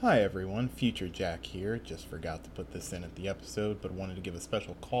Hi everyone, Future Jack here. Just forgot to put this in at the episode, but wanted to give a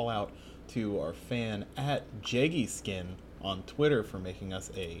special call out to our fan at JeggySkin on Twitter for making us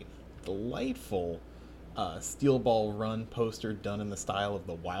a delightful Steel Ball Run poster done in the style of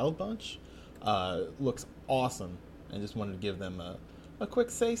the Wild Bunch. Looks awesome, and just wanted to give them a quick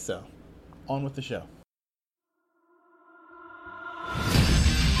say-so. On with the show.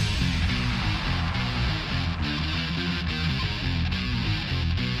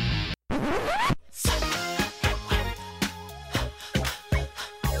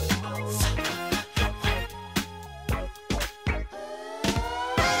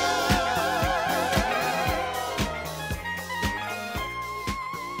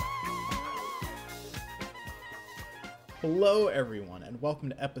 Hello, everyone, and welcome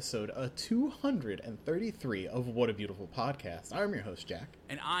to episode 233 of What a Beautiful Podcast. I'm your host, Jack.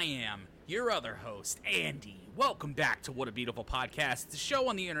 And I am your other host, Andy. Welcome back to What a Beautiful Podcast, the show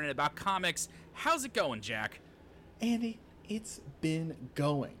on the internet about comics. How's it going, Jack? Andy, it's been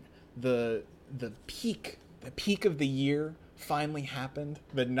going. The peak of the year finally happened.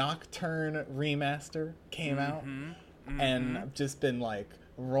 The Nocturne remaster came out, and I've just been like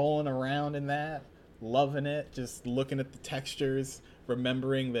rolling around in that. Loving it, just looking at the textures,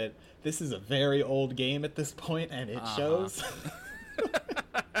 remembering that this is a very old game at this point, and it shows.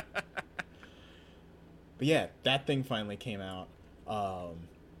 But yeah, that thing finally came out.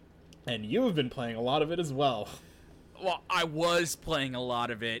 And you have been playing a lot of it as well. Well, I was playing a lot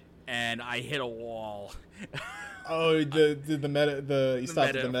of it, and I hit a wall. Oh, you stopped at the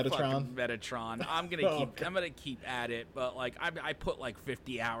Metatron? Metatron. I'm gonna keep at it, but like I put like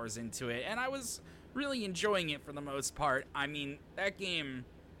 50 hours into it, and I was really enjoying it for the most part. I mean, that game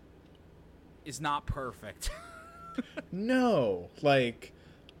is not perfect. No, like,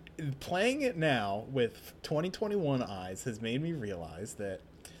 playing it now with 2021 eyes has made me realize that,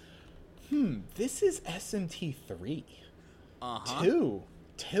 this is SMT 3.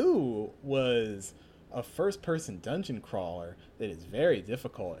 Two was a first-person dungeon crawler that is very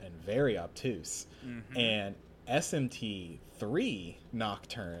difficult and very obtuse. And SMT 3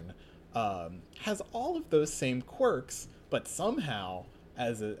 Nocturne has all of those same quirks, but somehow,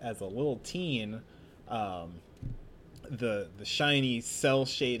 as a little teen, the shiny cell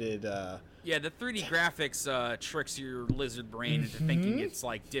shaded the 3D graphics tricks your lizard brain into thinking it's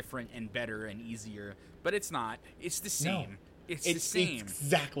like different and better and easier, but it's not. It's the same. No, it's the same. It's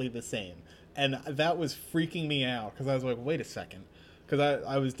exactly the same, and that was freaking me out because I was like, wait a second, because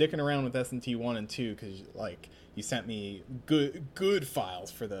I was dicking around with SMT 1 and 2 because like you sent me good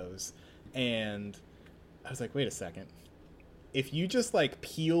files for those. And I was like, wait a second. If you just like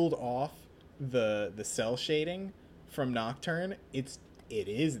peeled off the cell shading from Nocturne, it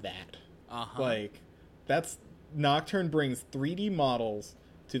is that. Like that's Nocturne brings 3D models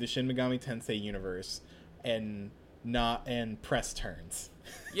to the Shin Megami Tensei universe and press turns.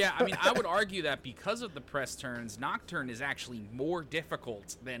 Yeah, I mean, I would argue that because of the press turns, Nocturne is actually more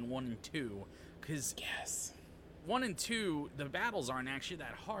difficult than 1 and 2 cuz 1 and 2, the battles aren't actually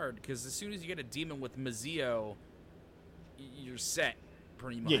that hard, because as soon as you get a demon with Mazio, you're set,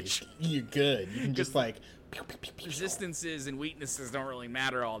 pretty much. Yeah, you're good. You can just, like... Resistances and weaknesses don't really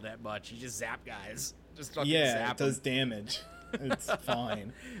matter all that much. You just zap guys. Just fucking it zap does damage. It's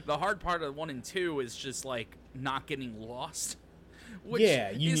fine. The hard part of 1 and 2 is just, like, not getting lost. Which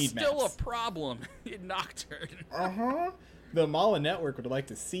you is need still maps. a problem in Nocturne. The Amala Network would like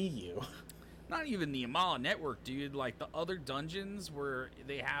to see you. Not even the Amala Network, dude. Like, the other dungeons where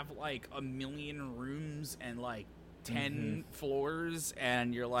they have, like, 1 million rooms and, like, 10 floors,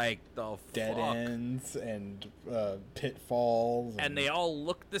 and you're like, the Dead fuck? ends and pitfalls. And they all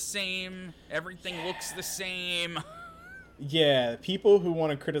look the same. Everything looks the same. Yeah, people who want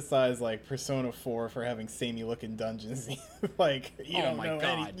to criticize, like, Persona 4 for having samey-looking dungeons, like, you don't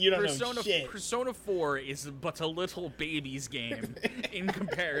know shit. Persona 4 is but a little baby's game in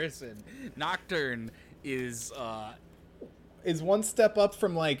comparison. Nocturne is one step up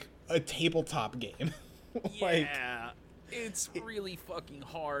from, like, a tabletop game. Yeah, it's really fucking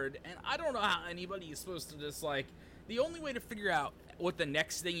hard, and I don't know how anybody is supposed to just, like, the only way to figure out what the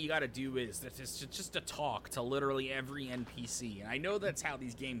next thing you gotta do is just to talk to literally every NPC. And I know that's how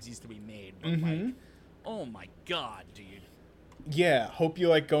these games used to be made, but like, oh my god, dude. Yeah, hope you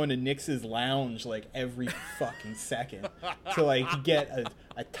like go into Nyx's lounge like every fucking second to like get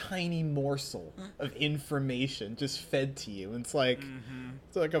a tiny morsel of information just fed to you. And it's like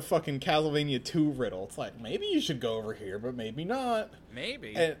a fucking Castlevania 2 riddle. It's like, maybe you should go over here, but maybe not.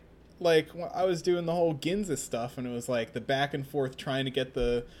 Maybe. And like I was doing the whole Ginza stuff, and it was like the back and forth trying to get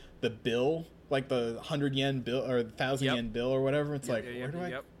the bill, like the 100 yen bill or the 1,000 yen bill or whatever. It's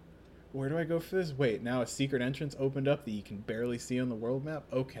where where do I go for this? Wait, now a secret entrance opened up that you can barely see on the world map?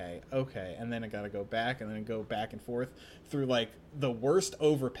 Okay. And then I gotta go back, and then go back and forth through, like, the worst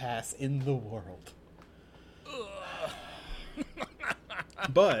overpass in the world.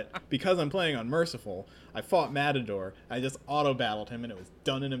 But, because I'm playing on Merciful, I fought Matador, I just auto-battled him, and it was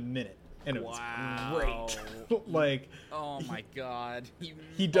done in a minute. And it was great. Like... Oh my god.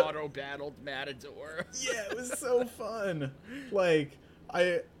 He auto-battled Matador. Yeah, it was so fun. Like,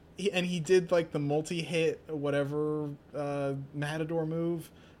 he did, like, the multi-hit, whatever, Matador move.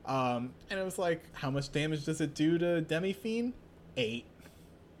 And it was like, how much damage does it do to Demi-Fiend? 8.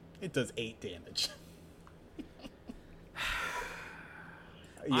 It does 8 damage.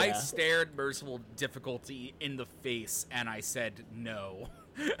 Yeah. I stared Merciful difficulty in the face, and I said no.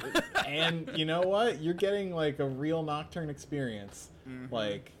 And you know what? You're getting, like, a real Nocturne experience. Mm-hmm.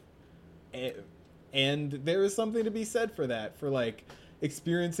 Like, and there is something to be said for that, for, like,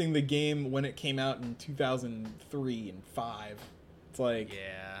 experiencing the game when it came out in 2003 and 5. It's like,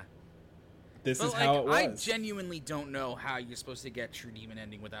 yeah, this is how it was. I genuinely don't know how you're supposed to get True Demon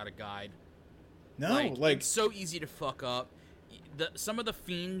Ending without a guide. No, it's so easy to fuck up. Some of the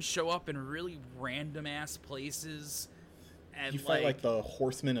fiends show up in really random ass places, and you fight like the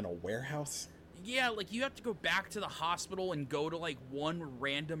horsemen in a warehouse. Yeah, like you have to go back to the hospital and go to like one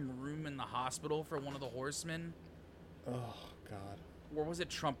random room in the hospital for one of the horsemen. Oh god. Or was it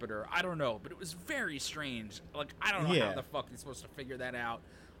Trumpeter? I don't know, but it was very strange. Like, I don't know how the fuck you're supposed to figure that out.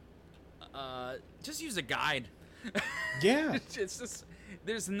 Just use a guide. Yeah. It's just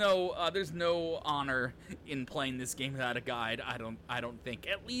there's no honor in playing this game without a guide. I don't think.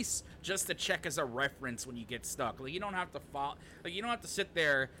 At least just to check as a reference when you get stuck. Like you don't have to you don't have to sit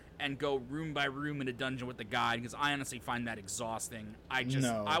there and go room by room in a dungeon with the guide, because I honestly find that exhausting. I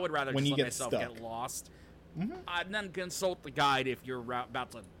would rather just let myself get lost. Mm-hmm. And then consult the guide if you're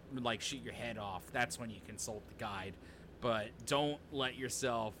about to like shoot your head off. That's when you consult the guide. But don't let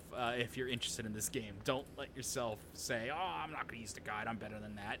yourself, if you're interested in this game, don't let yourself say, "Oh, I'm not going to use the guide. I'm better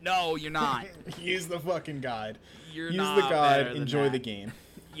than that." No, you're not. Use the fucking guide. Use the guide. Enjoy the game.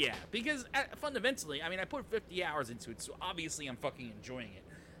 Yeah, because fundamentally, I mean, I put 50 hours into it, so obviously I'm fucking enjoying it,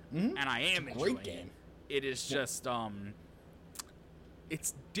 and I am enjoying it. It is just,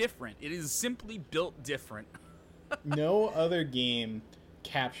 it's different. It is simply built different. No other game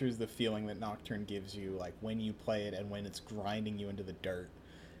captures the feeling that Nocturne gives you, like when you play it and when it's grinding you into the dirt.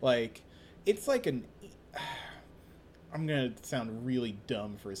 Like, it's like an... I'm gonna sound really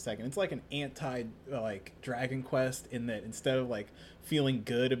dumb for a second. It's like an like Dragon Quest, in that instead of like feeling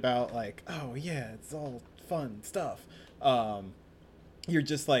good about like, oh yeah, it's all fun stuff, you're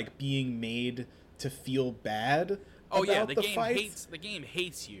just like being made to feel bad. Oh yeah, the game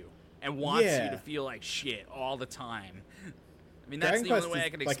hates you and wants you to feel like shit all the time. I mean, that's the only way I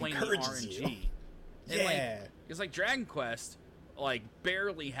can explain the RNG. Yeah, it's like Dragon Quest, like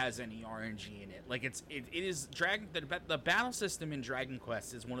barely has any RNG in it. Like it is the battle system in Dragon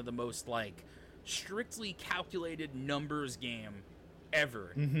Quest is one of the most like strictly calculated numbers game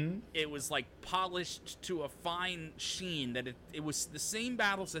ever. Mm-hmm. It was like polished to a fine sheen that it was the same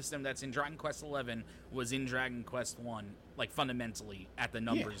battle system that's in Dragon Quest 11 was in Dragon Quest 1, like fundamentally at the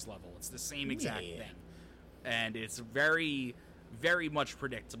numbers level. It's the same exact thing. And it's very, very much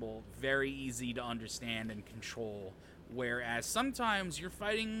predictable, very easy to understand and control. Whereas sometimes you're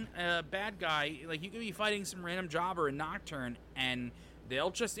fighting a bad guy, like you could be fighting some random jobber in Nocturne, and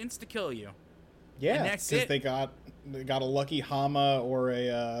they'll just insta-kill you. Yeah, because they got a lucky Hama or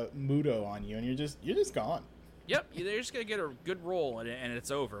a Mudo on you, and you're just gone. Yep, they're just gonna get a good roll, and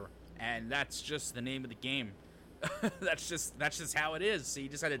it's over. And that's just the name of the game. that's just how it is. So you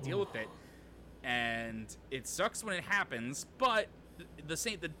just got to deal with it, and it sucks when it happens. But the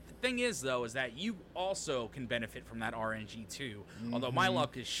thing is, though, is that you also can benefit from that RNG too. Mm-hmm. Although my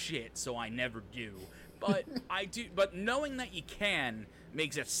luck is shit, so I never do. But I do. But knowing that you can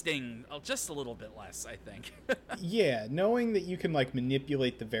makes it sting just a little bit less, I think. Yeah, knowing that you can like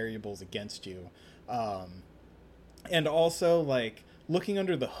manipulate the variables against you, and also like looking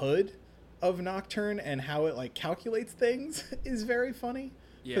under the hood of Nocturne and how it like calculates things is very funny.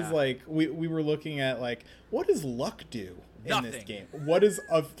 Because like we were looking at like, what does luck do in this game? What is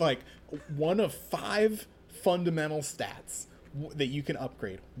one of 5 fundamental stats that you can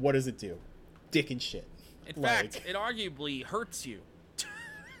upgrade? What does it do? Dick and shit. In fact, it arguably hurts you.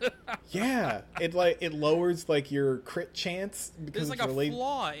 Yeah, it lowers like your crit chance because there's like a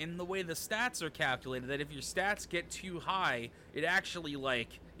flaw in the way the stats are calculated, that if your stats get too high, it actually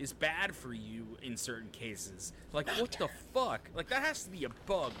like is bad for you in certain cases. Like what the fuck? Like that has to be a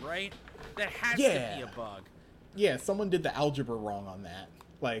bug, right? That has to be a bug. Yeah, someone did the algebra wrong on that.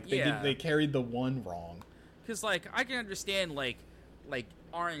 Like Yeah. they carried the one wrong. Because like I can understand like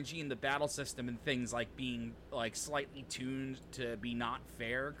RNG in the battle system and things like being like slightly tuned to be not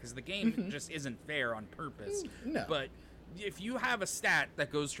fair because the game just isn't fair on purpose. No. But if you have a stat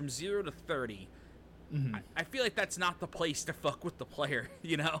that goes from 0 to 30, I feel like that's not the place to fuck with the player,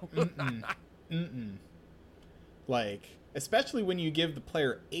 you know? Like, especially when you give the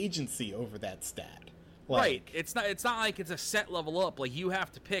player agency over that stat. Like, Right. It's not like it's a set level up. Like you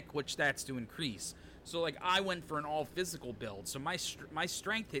have to pick which stats to increase. So like I went for an all physical build. So my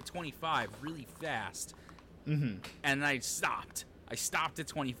strength hit 25 really fast. And I stopped. I stopped at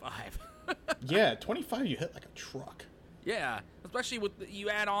 25. Yeah, 25 you hit like a truck. Yeah, especially with you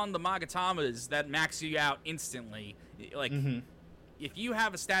add on the Magatamas that max you out instantly. Like if you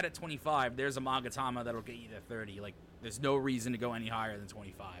have a stat at 25, there's a Magatama that'll get you to 30. Like there's no reason to go any higher than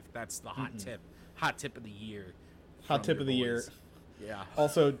 25. That's the hot tip of the year. Hot tip of the year. Yeah.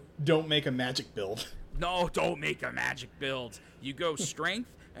 Also, don't make a magic build. No, don't make a magic build. You go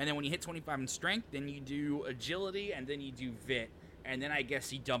strength, and then when you hit 25 in strength, then you do agility, and then you do vit, and then I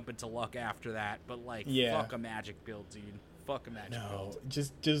guess you dump into luck after that. But like, fuck a magic build, dude. Fuck a magic build.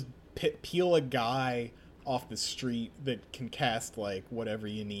 Just peel a guy off the street that can cast like whatever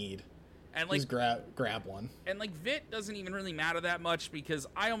you need. And like just grab one. And like vit doesn't even really matter that much because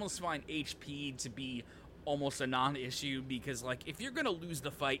I almost find HP to be almost a non-issue because like if you're gonna lose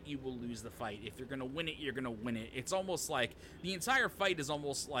the fight, you will lose the fight. If you're gonna win it, you're gonna win it. It's almost like the entire fight is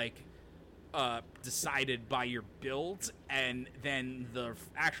almost like decided by your build, and then the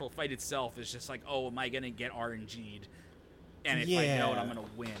actual fight itself is just like, oh, am I gonna get RNG'd? And if I don't, I'm gonna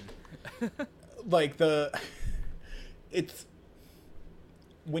win. Like it's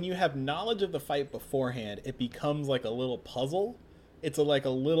when you have knowledge of the fight beforehand, it becomes like a little puzzle. It's like a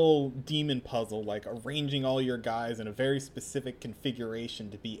little demon puzzle, like arranging all your guys in a very specific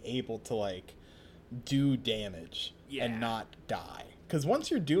configuration to be able to like do damage and not die. Because once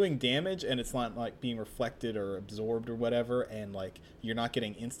you're doing damage and it's not like being reflected or absorbed or whatever, and like you're not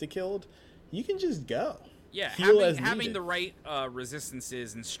getting insta killed, you can just go. Yeah, having the right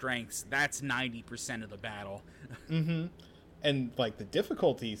resistances and strengths, that's 90% of the battle. And like the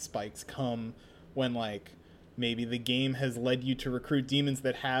difficulty spikes come when like maybe the game has led you to recruit demons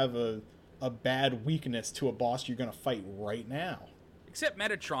that have a bad weakness to a boss you're gonna fight right now. Except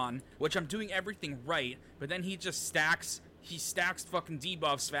Metatron, which I'm doing everything right, but then he just stacks fucking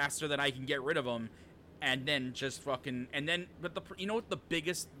debuffs faster than I can get rid of them, and then just fucking but you know what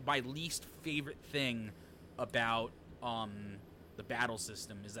my least favorite thing about the battle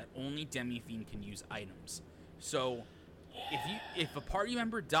system is that only Demi-Fiend can use items. So if a party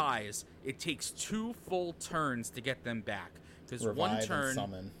member dies, it takes 2 full turns to get them back. Because one turn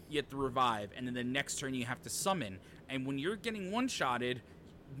you have to revive, and then the next turn you have to summon. And when you're getting one-shotted,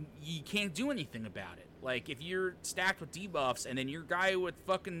 you can't do anything about it. Like, if you're stacked with debuffs, and then your guy with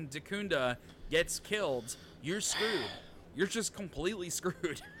fucking Dakunda gets killed, you're screwed. You're just completely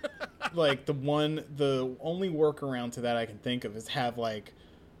screwed. Like, the only workaround to that I can think of is have, like,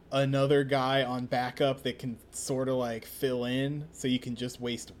 another guy on backup that can sort of, like, fill in, so you can just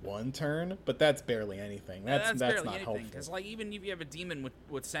waste 1 turn, but that's barely anything. That's barely not anything, helpful. because, like, even if you have a demon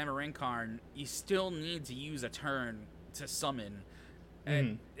with Samarinkarn, you still need to use a turn to summon.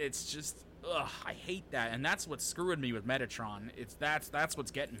 And it's just... Ugh, I hate that, and that's what's screwing me with Metatron. That's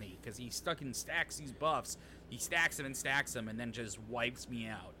what's getting me, because he stacks these buffs. He stacks them and stacks them, and then just wipes me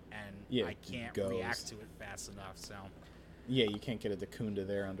out, and I can't react to it fast enough. So, yeah, you can't get a Dakunda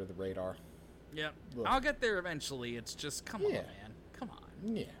there under the radar. Yep, I'll get there eventually. It's just come on, man, come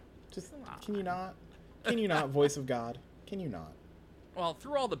on. Yeah, just can you not? Can you not, voice of God? Can you not? Well,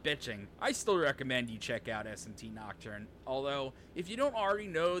 through all the bitching, I still recommend you check out S&T Nocturne. Although, if you don't already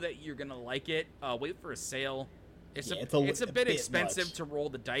know that you're gonna like it, wait for a sale. It's a bit expensive to roll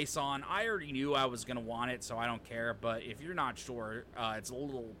the dice on. I already knew I was gonna want it, so I don't care. But if you're not sure, it's a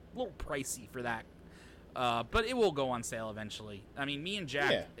little pricey for that. But it will go on sale eventually. I mean, me and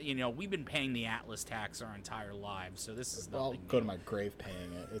Jack, we've been paying the Atlas tax our entire lives, so this is nothing. I'll go to my grave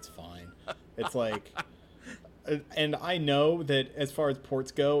paying it. It's fine. It's like. And I know that as far as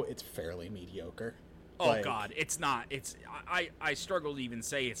ports go, it's fairly mediocre. Oh, God, it's not. I struggle to even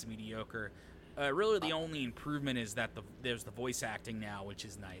say it's mediocre. Really, the only improvement is that there's the voice acting now, which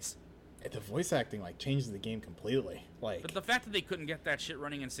is nice. The voice acting changes the game completely. But the fact that they couldn't get that shit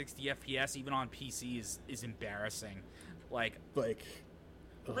running in 60 FPS even on PC is embarrassing.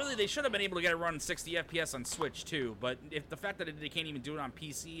 Really, they should have been able to get it run 60 FPS on Switch, too. But if the fact that they can't even do it on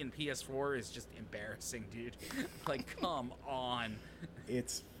PC and PS4 is just embarrassing, dude. Come on.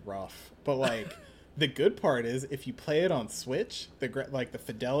 It's rough. But, The good part is if you play it on Switch, the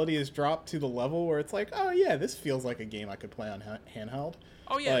fidelity is dropped to the level where it's like, oh yeah, this feels like a game I could play on handheld.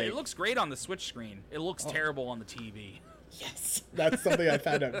 Oh yeah, like, it looks great on the Switch screen. It looks terrible on the TV. Yes, that's something I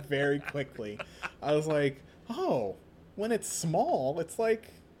found out very quickly. I was like, oh, when it's small, it's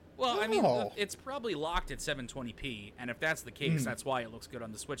like. Well, I mean, it's probably locked at 720p, and if that's the case, that's why it looks good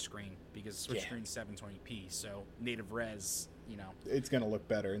on the Switch screen, because the Switch screen's 720p, so native res, you know. It's gonna look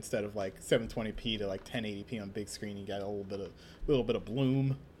better instead of like 720p to like 1080p on big screen. You got a little bit of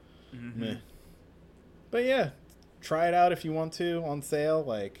bloom. Meh. But yeah, try it out if you want to on sale.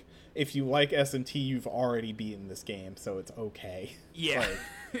 Like, if you like SMT, you've already beaten this game, so it's okay. Yeah.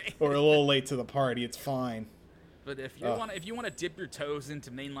 Or a little late to the party, it's fine. But if you want to dip your toes into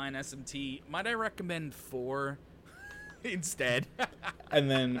mainline SMT, might I recommend 4 instead? And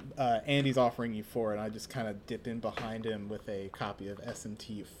then Andy's offering you 4, and I just kind of dip in behind him with a copy of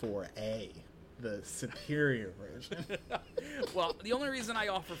SMT 4A, the superior version. Well, the only reason I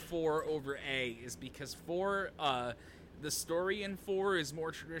offer 4 over A is because 4, the story in 4 is more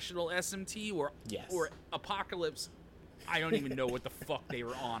traditional SMT, or Apocalypse. I don't even know what the fuck they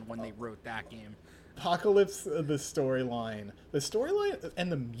were on when they wrote that game. Apocalypse, the storyline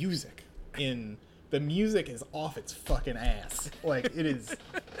and the music is off its fucking ass. Like, it is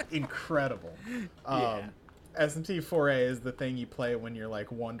incredible. SMT 4A is the thing you play when you're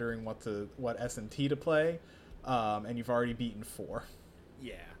like wondering what SMT to play, and you've already beaten 4.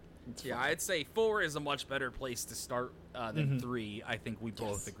 Yeah. I'd say 4 is a much better place to start than 3. I think we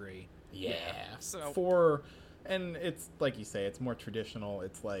both agree. Yeah. So 4, and it's like you say, it's more traditional.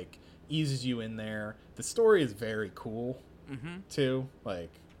 It's like eases you in there. The story is very cool too. Like,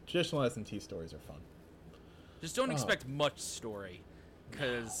 traditional SMT stories are fun. Just don't expect much story,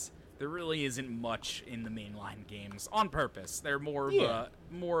 because there really isn't much in the mainline games on purpose. They're more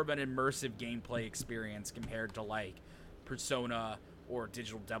of an immersive gameplay experience compared to like Persona or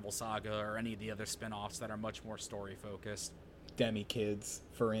Digital Devil Saga or any of the other spin-offs that are much more story focused. Demi Kids,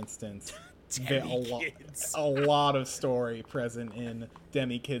 for instance. Kids. A lot of story present in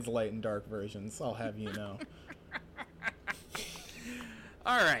Demi Kids Light and Dark versions, I'll have you know.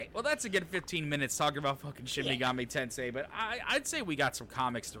 Alright, well that's a good 15 minutes talking about fucking Shin Megami Tensei, but I'd say we got some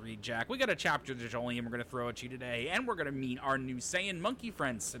comics to read, Jack. We got a chapter to Jolene we're going to throw at you today, and we're going to meet our new Saiyan monkey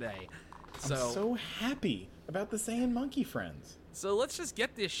friends today. I'm so happy about the Saiyan monkey friends. So let's just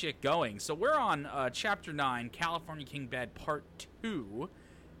get this shit going. So we're on Chapter 9, California King Bed Part 2.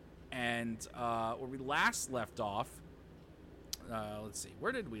 And where we last left off, let's see,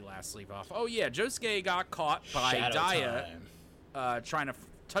 where did we last leave off? Oh yeah, Josuke got caught by Daya trying to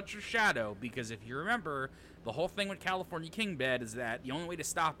touch her shadow, because if you remember, the whole thing with California King Bed is that the only way to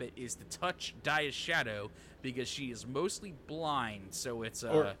stop it is to touch Daya's shadow, because she is mostly blind, so it's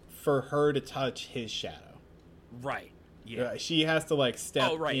or for her to touch his shadow. Right. Yeah. She has to like step.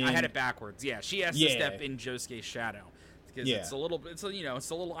 Oh right, in. I had it backwards. Yeah, she has to step in Josuke's shadow. Because it's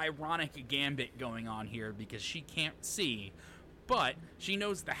a little ironic gambit going on here, because she can't see, but she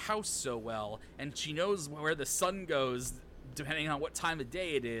knows the house so well, and she knows where the sun goes depending on what time of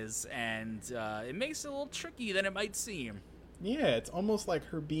day it is, and it makes it a little tricky than it might seem. Yeah, it's almost like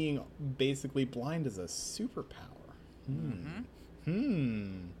her being basically blind is a superpower.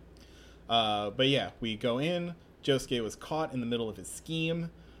 But yeah, we go in. Josuke was caught in the middle of his scheme.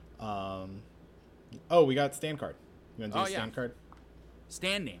 We got stand card. You want to do a stand card?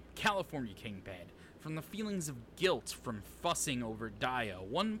 Stand name, California King Bed. From the feelings of guilt from fussing over Daya,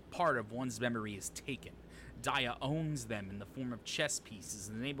 one part of one's memory is taken. Daya owns them in the form of chess pieces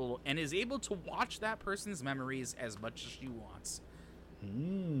and is able to watch that person's memories as much as she wants.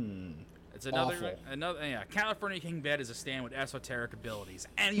 It's another. California King Bed is a stand with esoteric abilities.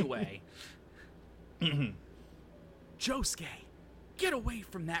 Anyway, Josuke, get away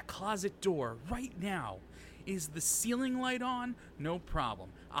from that closet door right now. Is the ceiling light on? No problem.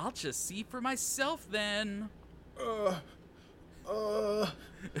 I'll just see for myself then.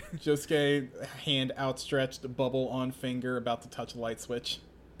 Josuke, hand outstretched, bubble on finger, about to touch the light switch.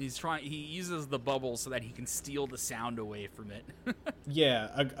 He uses the bubble so that he can steal the sound away from it. Yeah,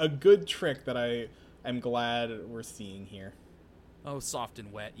 a good trick that I am glad we're seeing here. Oh, soft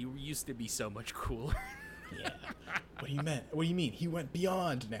and wet. You used to be so much cooler. Yeah. What do you mean? He went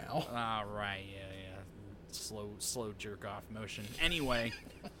beyond now. Ah, right. Yeah. Slow jerk off motion. Anyway,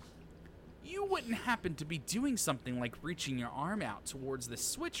 you wouldn't happen to be doing something like reaching your arm out towards the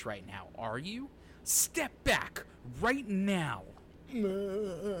switch right now, are you? Step back right now.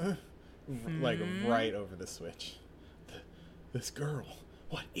 Like right over the switch. This girl,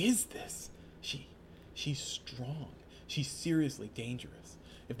 what is this? She's strong. She's seriously dangerous.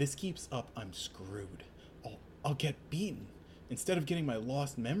 If this keeps up, I'm screwed. I'll get beaten. Instead of getting my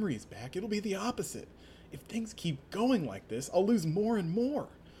lost memories back, it'll be the opposite. If things keep going like this, I'll lose more and more.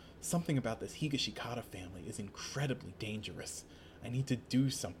 Something about this Higashikata family is incredibly dangerous. I need to do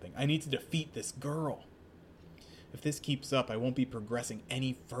something. I need to defeat this girl. If this keeps up, I won't be progressing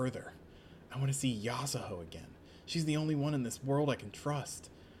any further. I want to see Yasuho again. She's the only one in this world I can trust.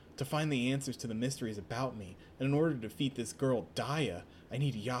 To find the answers to the mysteries about me, and in order to defeat this girl, Daya, I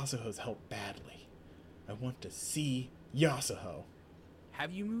need Yasuho's help badly. I want to see Yasuho.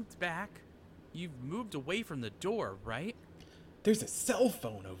 Have you moved back? You've moved away from the door, right? There's a cell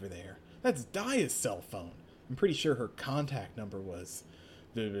phone over there. That's Daya's cell phone. I'm pretty sure her contact number was...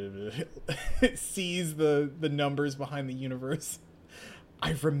 It sees the numbers behind the universe.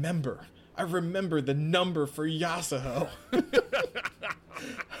 I remember the number for Yasuho.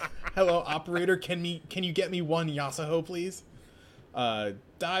 Hello, operator. Can you get me one Yasuho, please?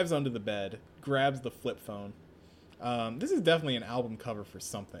 Dives under the bed, grabs the flip phone. This is definitely an album cover for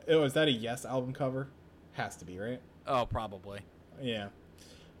something. Oh, is that a Yes album cover? Has to be, right? Oh, probably. Yeah.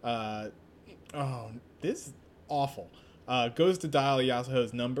 This is awful. Goes to dial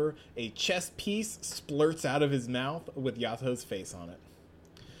Yasuho's number. A chess piece splurts out of his mouth with Yasuho's face on it.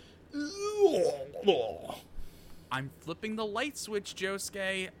 I'm flipping the light switch,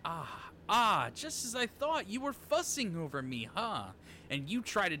 Josuke. Just as I thought. You were fussing over me, huh? And you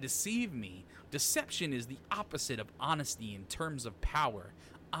try to deceive me. Deception is the opposite of honesty in terms of power.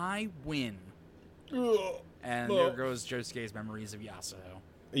 I win. And there goes Josuke's memories of Yasuho.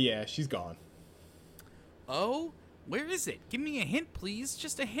 Yeah, she's gone. Oh? Where is it? Give me a hint, please.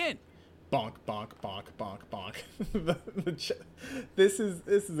 Just a hint. Bonk, bonk, bonk, bonk, bonk. This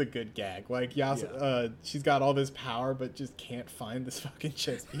is a good gag. Like, she's got all this power, but just can't find this fucking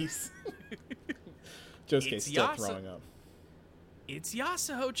chess piece. Josuke's still throwing up. It's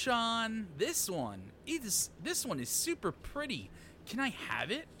Yasuho-chan. This one is super pretty. Can I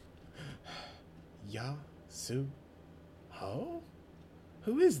have it? Yasuho?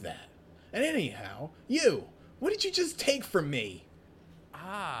 Who is that? And anyhow, you! What did you just take from me?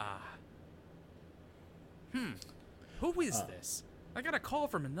 Who is this? I got a call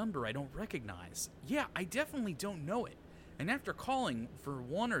from a number I don't recognize. Yeah, I definitely don't know it. And after calling for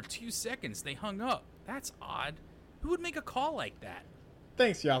 1 or 2 seconds, they hung up. That's odd. Who would make a call like that?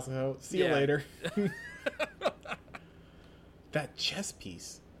 Thanks, Yasuho. See you later. That chess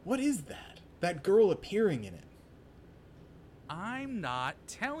piece. What is that? That girl appearing in it. I'm not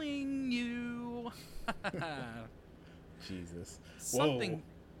telling you. Jesus.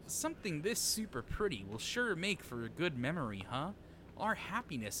 Something this super pretty will sure make for a good memory, huh? Our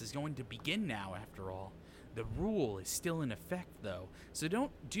happiness is going to begin now, after all. The rule is still in effect, though, so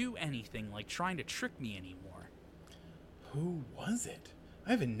don't do anything like trying to trick me anymore. Who was it?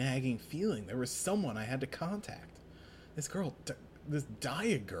 I have a nagging feeling there was someone I had to contact. This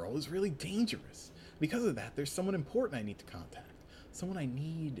Daya girl is really dangerous. Because of that, there's someone important I need to contact. Someone I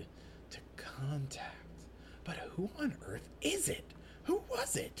need to contact. But who on earth is it? Who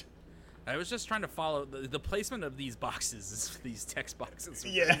was it? I was just trying to follow the placement of these boxes, these text boxes.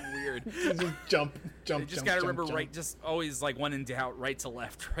 Really weird. Just jump. You just gotta remember, right? Just always like when in doubt, right to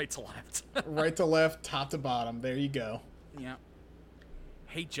left, right to left. Right to left, top to bottom. There you go. Yeah.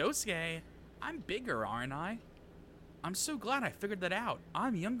 Hey, Josuke, I'm bigger, aren't I? I'm so glad I figured that out.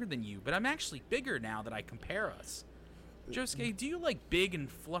 I'm younger than you, but I'm actually bigger now that I compare us. Josuke, do you like big and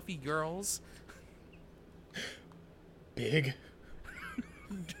fluffy girls? Big?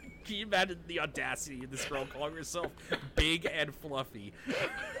 Can you imagine the audacity of this girl calling herself big and fluffy?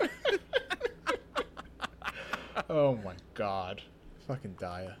 Oh my god. Fucking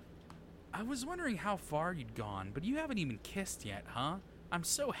Daya. I was wondering how far you'd gone, but you haven't even kissed yet, huh? I'm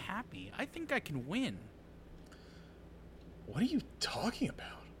so happy. I think I can win. What are you talking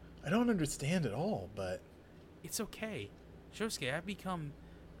about? I don't understand at all, but... It's okay. Josuke, I've become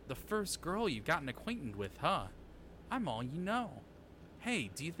the first girl you've gotten acquainted with, huh? I'm all you know. Hey,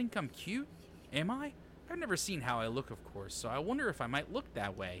 do you think I'm cute? Am I? I've never seen how I look, of course, so I wonder if I might look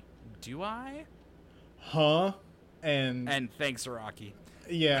that way. Do I? Huh? And thanks, Araki.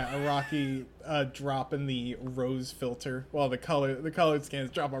 Yeah, Araki dropping the rose filter. Well, the colored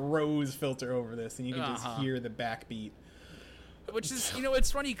scans drop a rose filter over this, and you can just hear the backbeat. Which is,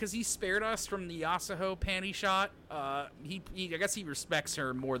 it's funny because he spared us from the Yasuho panty shot. I guess he respects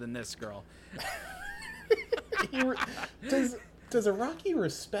her more than this girl. Does Araki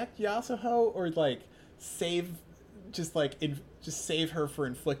respect Yasuho or like save her for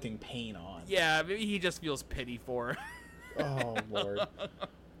inflicting pain on? Yeah, maybe he just feels pity for her. Oh Lord.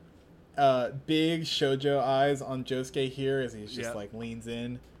 Big shoujo eyes on Josuke here as he's just Yep. like leans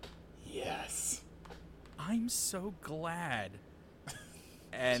in. Yes. I'm so glad.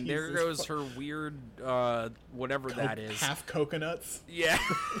 And there Jesus goes her weird, whatever that is. Half coconuts. Yeah.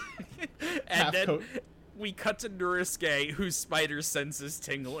 And Half then coat. we cut to Norisuke, whose spider sense is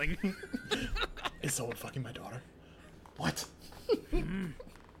tingling. Is someone fucking my daughter? What?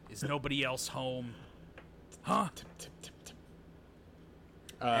 Is nobody else home? Huh? Tip, tip, tip, tip.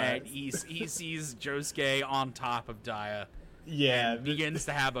 And he sees Josuke on top of Daya. Yeah. And begins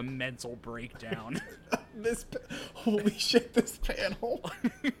to have a mental breakdown. Holy shit, this panel.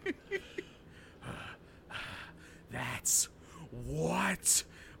 That's what?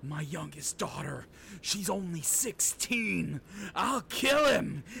 My youngest daughter. She's only 16. I'll kill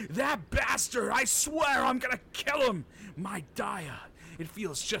him. That bastard. I swear I'm gonna kill him. My Daya. It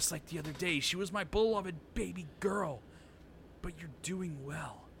feels just like the other day. She was my beloved baby girl. But you're doing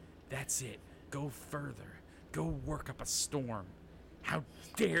well. That's it. Go further. Go work up a storm. How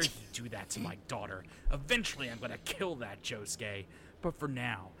dare you do that to my daughter? Eventually I'm gonna kill that Josuke. But for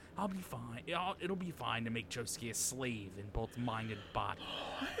now, I'll be fine. It'll be fine to make Josuke a slave in both mind and body.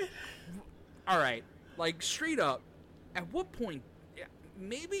 Alright, like, straight up, at what point...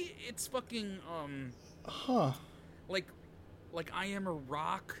 Maybe it's fucking, Huh. like I Am a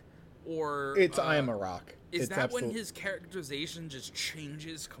Rock, or... It's I Am a Rock. Is It's that when his characterization just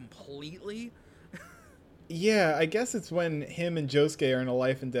changes completely? Yeah, I guess it's when him and Josuke are in a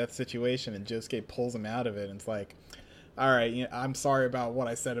life and death situation and Josuke pulls him out of it and it's like, all right, you know, I'm sorry about what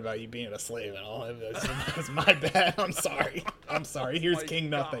I said about you being a slave and all. It's my bad. I'm sorry. I'm sorry. Here's My King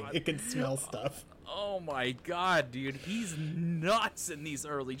Nothing. God. It can smell stuff. Oh my god, dude. He's nuts in these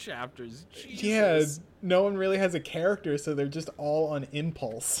early chapters. Jesus. Yeah, no one really has a character, so they're just all on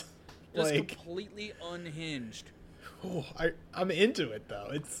impulse. Just Like, completely unhinged. oh, I'm into it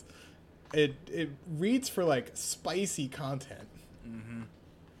though. It reads for like spicy content.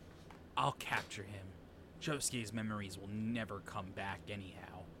 I'll capture him. Josuke's memories will never come back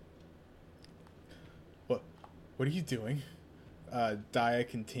anyhow. What are you doing? Daya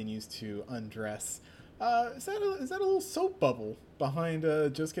continues to undress. Is that a little soap bubble behind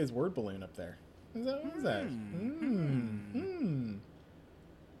Josuke's word balloon up there? What is that?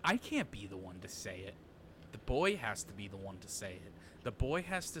 I can't be the one to say it. The boy has to be the one to say it. The boy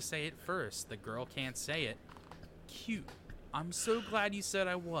has to say it first. The girl can't say it. Cute. I'm so glad you said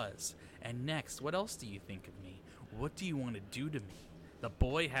I was. And next, what else do you think of me? What do you want to do to me? The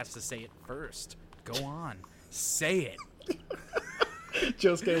boy has to say it first. Go on. Say it.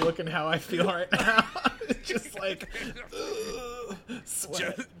 Josuke looking how I feel right now. Just like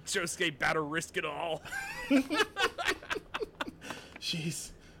sweat. Josuke better risk it all.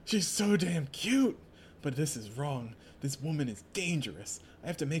 She's so damn cute. But this is wrong. This woman is dangerous. I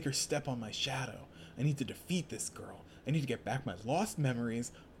have to make her step on my shadow. I need to defeat this girl. I need to get back my lost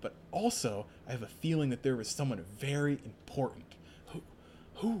memories, but also I have a feeling that there was someone very important.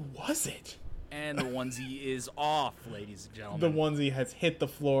 Who was it? And the onesie is off, ladies and gentlemen. The onesie has hit the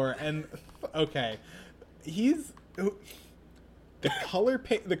floor, and okay, the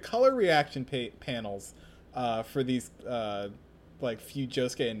color reaction panels for these like few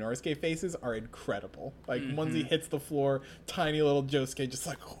Josuke and Norisuke faces are incredible. Like onesie hits the floor, tiny little Josuke just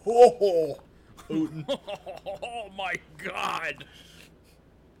like oh, hooting. Oh my god!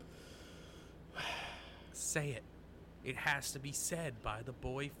 Say it. It has to be said by the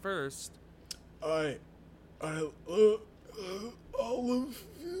boy first. I all of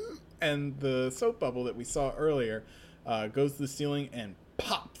you. And the soap bubble that we saw earlier goes to the ceiling and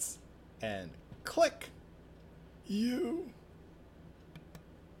pops. And click. You.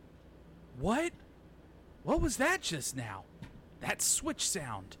 What? What was that just now? That switch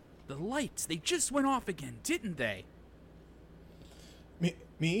sound. The lights, they just went off again, didn't they?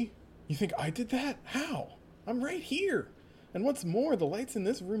 Me? You think I did that? How? I'm right here. And what's more, the lights in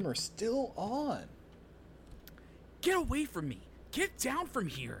this room are still on. Get away from me. Get down from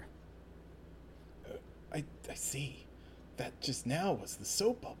here. I see. That just now was the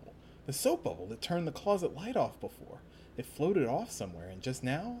soap bubble. The soap bubble that turned the closet light off before. It floated off somewhere, and just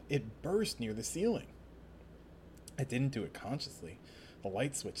now, it burst near the ceiling. I didn't do it consciously. The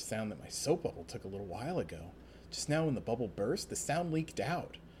light switch sound that my soap bubble took a little while ago. Just now when the bubble burst, the sound leaked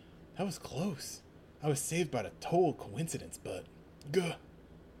out. That was close. I was saved by a total coincidence, but...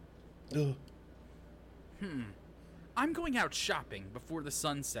 I'm going out shopping before the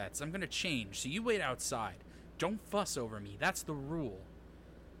sun sets. I'm gonna change, so you wait outside. Don't fuss over me, that's the rule.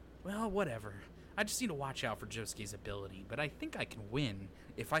 Well, whatever. I just need to watch out for Josuke's ability, but I think I can win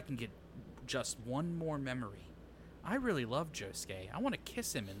if I can get just one more memory. I really love Josuke. I want to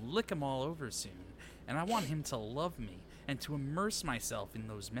kiss him and lick him all over soon. And I want him to love me and to immerse myself in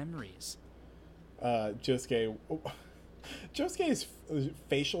those memories. Josuke's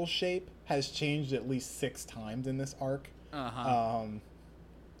facial shape has changed at least 6 times in this arc.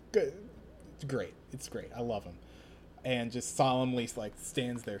 Good. It's great. It's great. I love him. And just solemnly like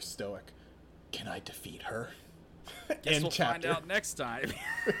stands there stoic. Can I defeat her? Guess we'll find out next time.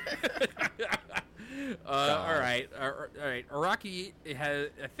 All right. Araki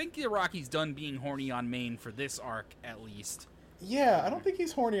I think Araki's done being horny on main for this arc at least. Yeah, I don't think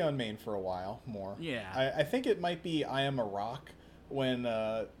he's horny on main for a while more. Yeah. I think it might be I Am a Rock when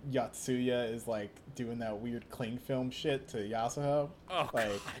Yatsuya is like doing that weird cling film shit to Yasuho. Oh,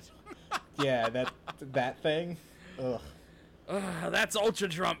 like, God. Yeah, that thing. Ugh. That's Ultra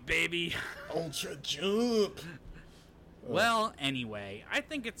Jump, baby. Ultra Jump. Well, anyway, I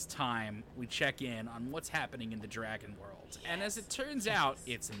think it's time we check in on what's happening in the Dragon World. Yes. And as it turns out,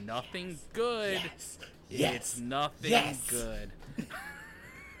 it's nothing good. Yes. It's nothing good.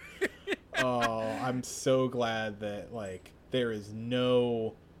 Oh, I'm so glad that like there is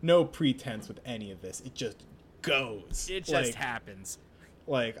no pretense with any of this. It just goes. It just happens.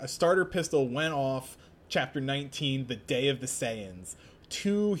 Like a starter pistol went off. Chapter 19, the Day of the Saiyans.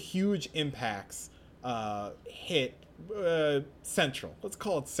 2 huge impacts hit Central. Let's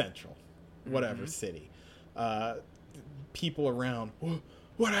call it Central. Whatever city. People around.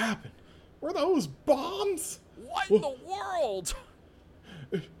 What happened? Were those bombs? What in the world?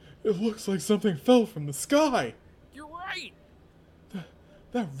 It looks like something fell from the sky. You're right.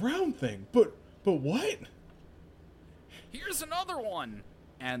 That round thing. But what? Here's another one.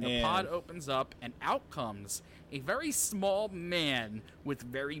 And the pod opens up, and out comes a very small man with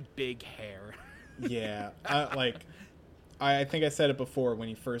very big hair. Yeah, I think I said it before when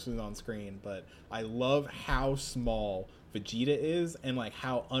he first was on screen, but I love how small Vegeta is and like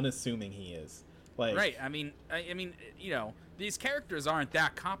how unassuming he is. Like, right. I mean, you know, these characters aren't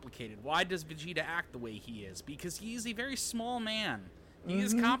that complicated. Why does Vegeta act the way he is? Because he's a very small man. He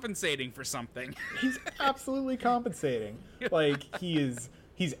is compensating for something. He's absolutely compensating. Like he's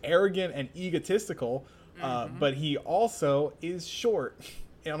arrogant and egotistical, but he also is short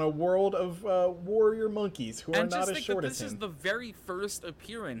in a world of warrior monkeys who are not as short as him. This is the very first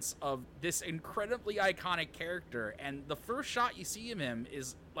appearance of this incredibly iconic character, and the first shot you see of him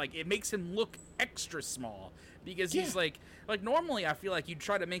is like it makes him look extra small because he's like normally I feel like you'd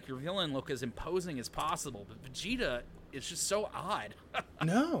try to make your villain look as imposing as possible, but Vegeta is just so odd.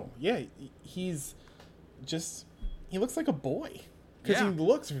 No, yeah, he looks like a boy. Because he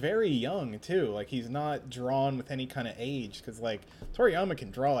looks very young, too. Like, he's not drawn with any kind of age. Because, like, Toriyama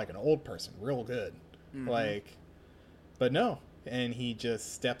can draw like an old person real good. Like, but no. And he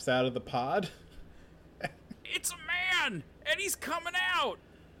just steps out of the pod. It's a man! And he's coming out!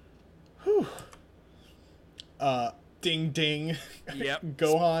 Whew. Ding ding. Yep.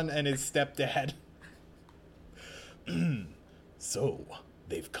 Gohan and his stepdad. So,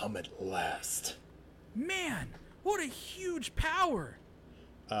 they've come at last. Man! What a huge power!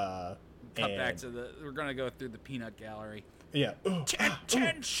 Cut back to we're gonna go through the peanut gallery. Yeah.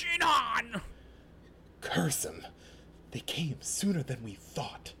 Ten Shinon! Curse them. They came sooner than we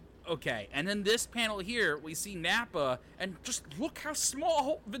thought. Okay, and then this panel here, we see Nappa, and just look how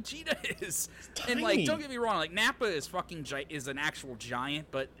small Vegeta is. And like, don't get me wrong, like Nappa is is an actual giant,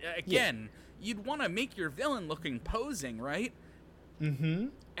 but again, you'd want to make your villain look imposing, right? Mm-hmm.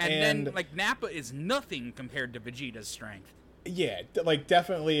 And then, like, Nappa is nothing compared to Vegeta's strength. Yeah, like,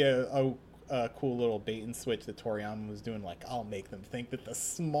 definitely a cool little bait and switch that Toriyama was doing. Like, I'll make them think that the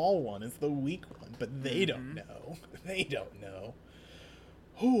small one is the weak one, but they don't know. They don't know.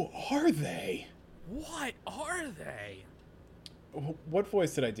 Who are they? What are they? What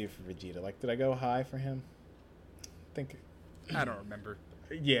voice did I do for Vegeta? Like, did I go high for him? I don't remember.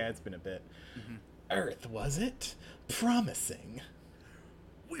 Yeah, it's been a bit. Earth, was it? Promising.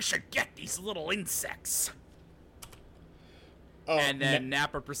 We should get these little insects. And then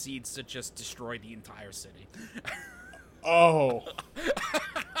Nappa proceeds to just destroy the entire city. Oh.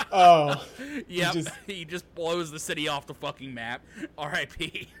 Yep, he just blows the city off the fucking map.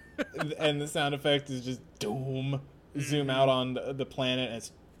 R.I.P. And the sound effect is just doom. Zoom out on the planet and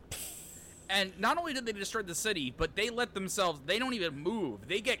it's... And not only did they destroy the city, but they they don't even move.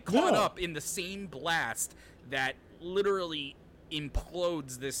 They get caught up in the same blast that literally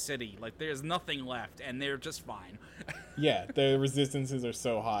implodes this city. Like, there's nothing left, and they're just fine. Yeah, the resistances are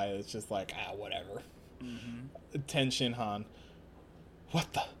so high, it's just like, whatever. Ten Shinhan.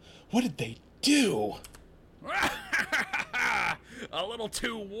 What did they do? A little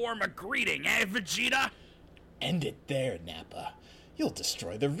too warm a greeting, eh, Vegeta? End it there, Nappa. You'll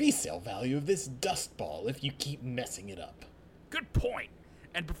destroy the resale value of this dust ball if you keep messing it up. Good point.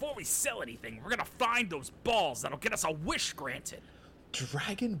 And before we sell anything, we're gonna find those balls that'll get us a wish granted.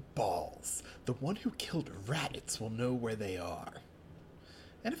 Dragon balls. The one who killed Raditz will know where they are.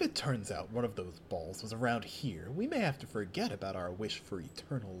 And if it turns out one of those balls was around here, we may have to forget about our wish for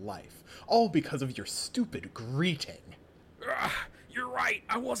eternal life, all because of your stupid greeting. You're right,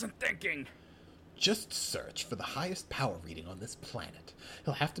 I wasn't thinking. Just search for the highest power reading on this planet.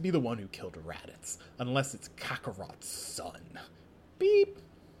 He'll have to be the one who killed Raditz, unless it's Kakarot's son. Beep.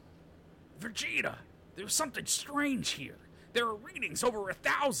 Vegeta, there's something strange here. There are readings over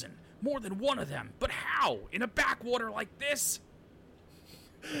 1,000, more than one of them. But how? In a backwater like this?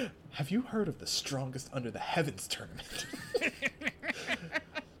 Have you heard of the Strongest Under the Heavens tournament?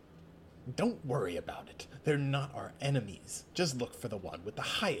 Don't worry about it. They're not our enemies. Just look for the one with the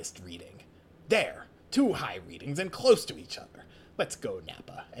highest reading. There! 2 high readings and close to each other. Let's go,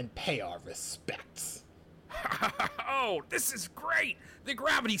 Nappa, and pay our respects. Oh, this is great! The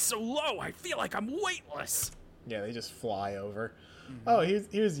gravity's so low, I feel like I'm weightless. Yeah, they just fly over. Mm-hmm. Oh,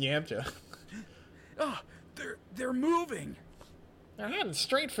 here's Yamcha. Oh, they're moving. They're heading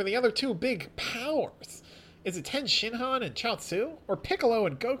straight for the other 2 big powers. Is it Ten Shinhan and Chaozu, or Piccolo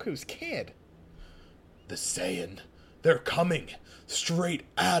and Goku's kid? The Saiyan. They're coming. Straight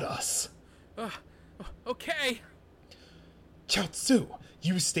at us. Okay. Chaozu,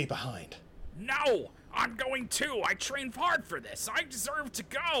 you stay behind. No! I'm going too! I trained hard for this! I deserve to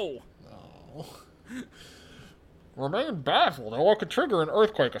go! Oh. Remain baffled at what could trigger an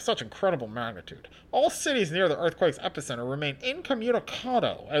earthquake of such incredible magnitude. All cities near the earthquake's epicenter remain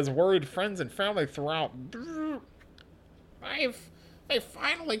incommunicado as worried friends and family throughout. They've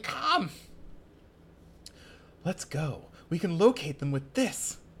finally come. Let's go. We can locate them with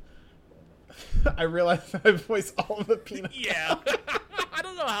this. I realized I voiced all of the peanut. Yeah. I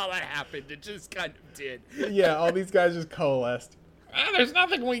don't know how that happened. It just kind of did. Yeah, all these guys just coalesced. There's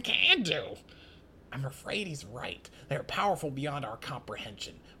nothing we can do. I'm afraid he's right. They're powerful beyond our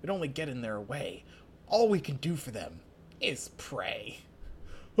comprehension. We'd only get in their way. All we can do for them is pray.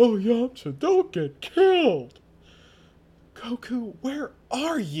 Oh, Yamcha, don't get killed! Goku, where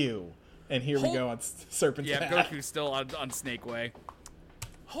are you? And here we go on Serpent's Yeah, Path. Goku's still on Snake Way.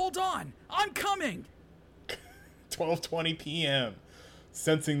 Hold on! I'm coming! 12:20 p.m.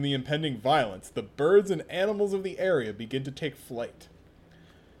 Sensing the impending violence, the birds and animals of the area begin to take flight.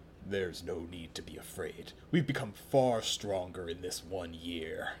 There's no need to be afraid. We've become far stronger in this 1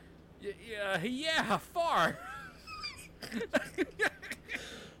 year. Yeah, far.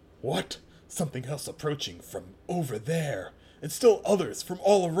 What? Something else approaching from over there, and still others from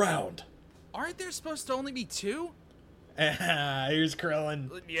all around. Aren't there supposed to only be 2? Here's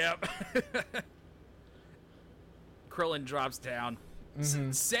Krillin. Yep. Krillin drops down.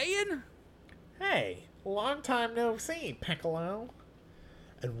 Saiyan? Hey, long time no see, Piccolo.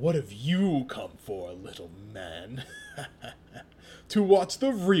 And what have you come for, little man? To watch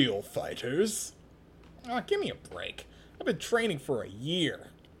the real fighters? Give me a break. I've been training for a year.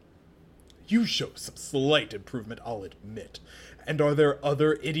 You show some slight improvement, I'll admit. And are there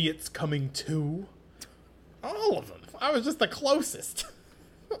other idiots coming too? All of them. I was just the closest.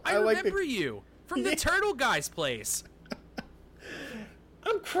 I remember you from the Turtle Guy's place.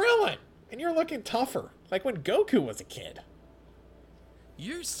 I'm Krillin, and you're looking tougher, like when Goku was a kid.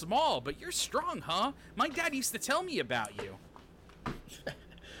 You're small, but you're strong, huh? My dad used to tell me about you.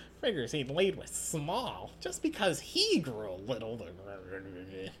 Figures he'd lead with small, just because he grew a little.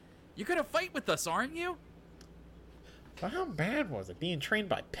 You're gonna fight with us, aren't you? How bad was it being trained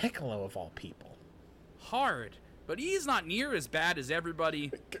by Piccolo of all people? Hard, but he's not near as bad as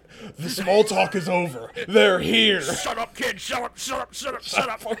everybody. The small talk is over. They're here. Shut up, kid! Shut up! Shut up! Shut up! Shut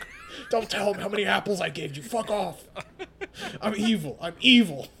up! Fuck. Don't tell him how many apples I gave you. Fuck off. I'm evil. I'm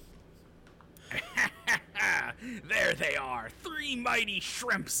evil. There they are. 3 mighty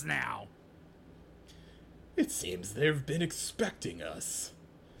shrimps now. It seems they've been expecting us.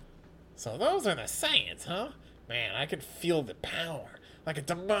 So those are the Saiyans, huh? Man, I can feel the power, like a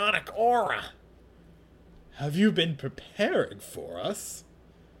demonic aura. Have you been preparing for us?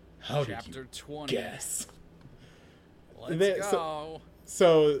 How Chapter did you 20. guess? Let's go.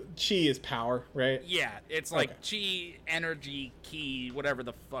 So chi is power, right? Yeah, it's like chi, energy, ki, whatever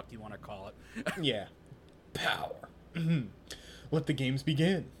the fuck you want to call it. Yeah. Power. Let the games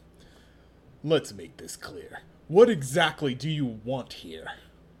begin. Let's make this clear. What exactly do you want here?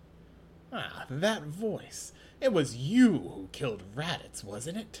 Ah, that voice. It was you who killed Raditz,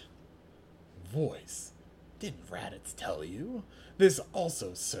 wasn't it? Voice. Didn't Raditz tell you? This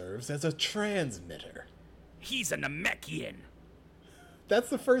also serves as a transmitter. He's a Namekian. That's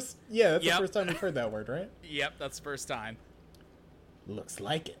the first... Yeah, that's Yep. the first time we've heard that word, right? Yep, that's the first time. Looks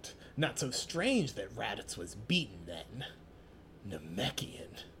like it. Not so strange that Raditz was beaten then.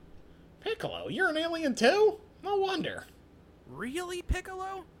 Namekian. Piccolo, you're an alien too? No wonder. Really,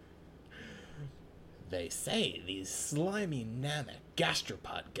 Piccolo? They say these slimy Namek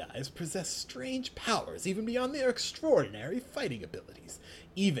gastropod guys possess strange powers even beyond their extraordinary fighting abilities.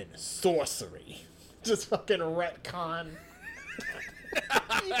 Even sorcery. Just fucking retcon.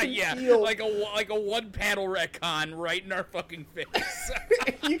 Yeah, feel- like a one-panel retcon right in our fucking face.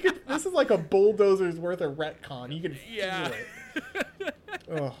 This is like a bulldozer's worth of retcon. You can Yeah. feel it.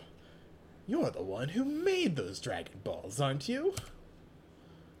 Oh, you're the one who made those Dragon Balls, aren't you?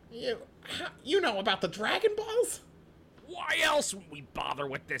 You know about the Dragon Balls? Why else would we bother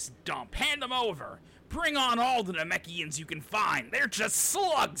with this dump? Hand them over. Bring on all the Namekians you can find. They're just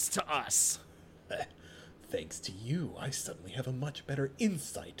slugs to us. Thanks to you, I suddenly have a much better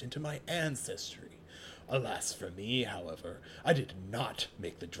insight into my ancestry. Alas for me, however, I did not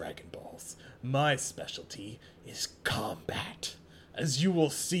make the Dragon Balls. My specialty is combat, as you will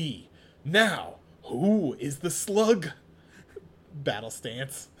see. Now, who is the slug? Battle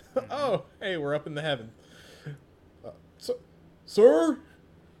stance. Oh, hey, we're up in the heaven. Sir?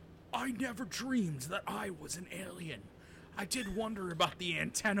 I never dreamed that I was an alien. I did wonder about the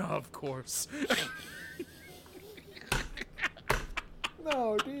antenna, of course.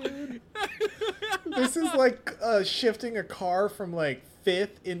 No, dude. This is like shifting a car from like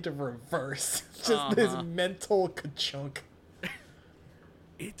fifth into reverse. Just this mental ka-chunk.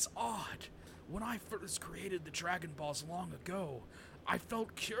 It's odd. When I first created the Dragon Balls long ago, I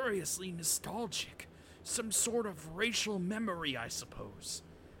felt curiously nostalgic. Some sort of racial memory, I suppose.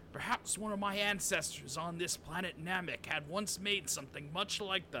 Perhaps one of my ancestors on this planet Namek had once made something much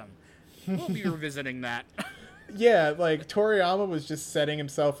like them. We'll be revisiting that. Yeah, like Toriyama was just setting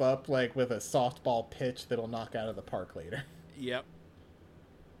himself up like with a softball pitch that'll knock out of the park later. Yep.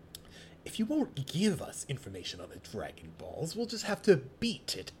 If you won't give us information on the Dragon Balls, we'll just have to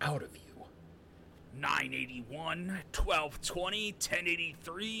beat it out of you. 981, 1220,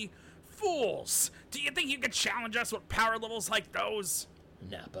 1083. Fools! Do you think you could challenge us with power levels like those?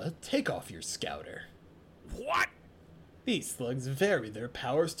 Nappa, take off your scouter. What? These slugs vary their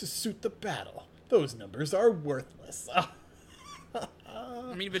powers to suit the battle. Those numbers are worthless.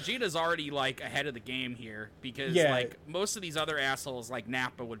 I mean, Vegeta's already, like, ahead of the game here, because, Yeah. like, most of these other assholes, like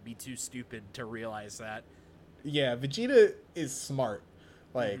Nappa, would be too stupid to realize that. Yeah, Vegeta is smart.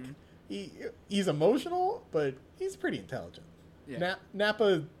 Like, he's emotional, but he's pretty intelligent. Yeah.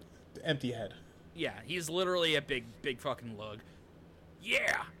 Nappa, empty head. Yeah, he's literally a big fucking lug.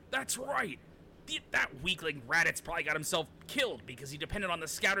 Yeah, that's right. That weakling Raditz probably got himself killed because he depended on the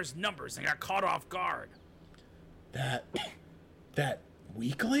scouter's numbers and got caught off guard. That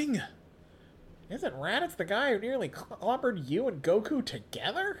weakling? Isn't Raditz the guy who nearly clobbered you and Goku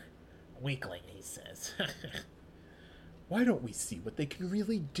together? Weakling, he says. Why don't we see what they can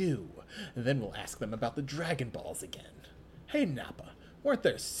really do? Then we'll ask them about the Dragon Balls again. Hey, Nappa, weren't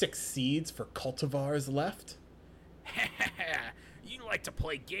there 6 seeds for cultivars left? You like to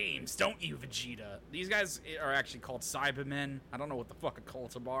play games, don't you, Vegeta? These guys are actually called Cybermen. I don't know what the fuck a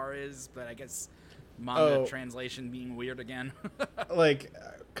cultivar is, but I guess manga translation being weird again. Like,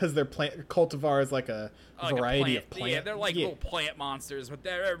 because they're cultivar is like a Like variety a of plants. Yeah, they're like little plant monsters, but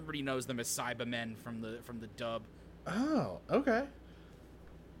everybody knows them as Cybermen from the dub. Oh, okay.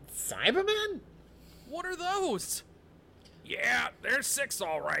 Cybermen? What are those? Yeah, they're 6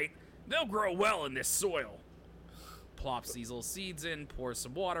 all right. They'll grow well in this soil. Plops these little seeds in, pours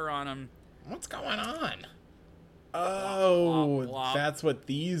some water on them. What's going on? Oh, Blop, blop. that's what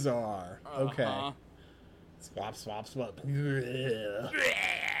these are. Okay. Uh-huh. Swap, swap, swap.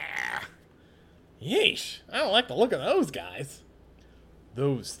 Yeesh, I don't like the look of those guys.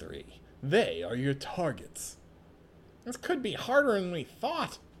 Those 3, they are your targets. This could be harder than we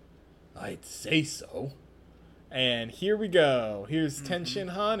thought. I'd say so. And here we go. Here's Ten Shin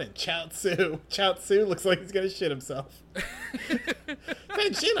Han and Chaozu. Chaozu looks like he's gonna shit himself.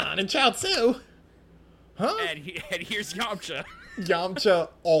 Ten Shin Han and Chaozu? Huh? And here's Yamcha. Yamcha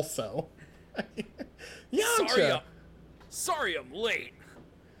also. Yamcha! Sorry I'm late.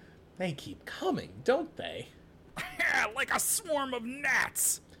 They keep coming, don't they? Like a swarm of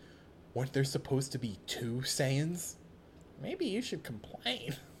gnats. Weren't there supposed to be 2 Saiyans? Maybe you should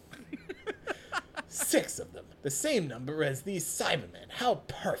complain. 6 of them, the same number as these Cybermen. How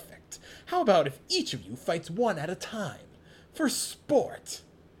perfect. How about if each of you fights one at a time? For sport.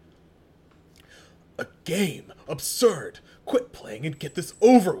 A game. Absurd. Quit playing and get this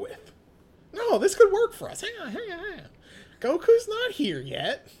over with. No, this could work for us. Hang on. Goku's not here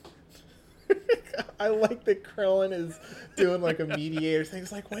yet. I like that Krillin is doing like a mediator thing.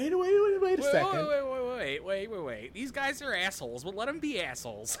 It's like, wait a second. Wait. These guys are assholes, but let them be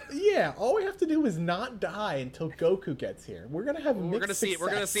assholes. Yeah, all we have to do is not die until Goku gets here. We're gonna have success.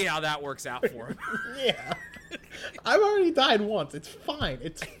 We're gonna see how that works out for him. Yeah. I've already died once. It's fine.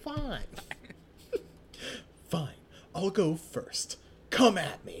 Fine. I'll go first. Come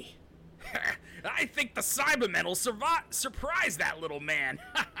at me. I think the Cybermen will surprise that little man.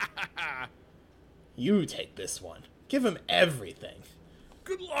 You take this one. Give him everything.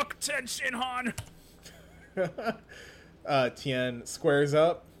 Good luck, Ten Shinhan. Tien squares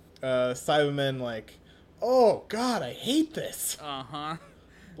up. Cybermen like, oh god, I hate this. Uh-huh.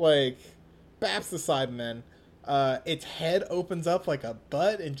 Like, baps the Cybermen. Its head opens up like a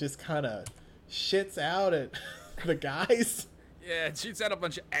butt and just kind of shits out at the guys. Yeah, it shoots out a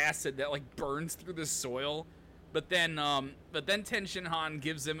bunch of acid that like burns through the soil. But then Ten Shinhan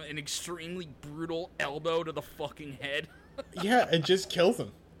gives him an extremely brutal elbow to the fucking head. Yeah, it just kills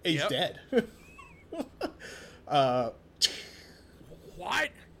him. He's dead. What?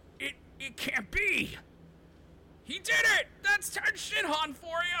 It can't be. He did it. That's Ten Shinhan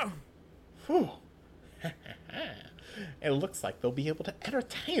for you. Whew. It looks like they'll be able to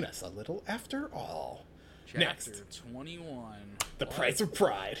entertain us a little after all. Chapter Next. 21. The Price of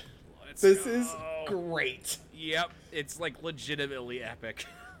Pride. This is great. Yep, it's like legitimately epic.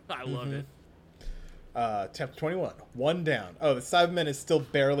 I love it. Chapter 21. One down. Oh, the Cyberman is still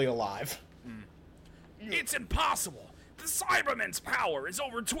barely alive. It's impossible. The Cybermen's power is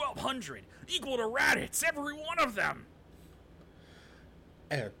over 1,200, equal to Raditz, every one of them.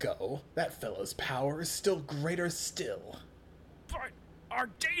 Ergo, that fellow's power is still greater still. But our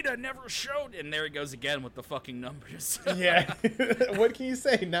data never showed. And there he goes again with the fucking numbers. Yeah. What can you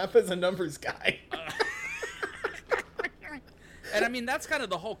say? Nappa's a numbers guy. And I mean, that's kind of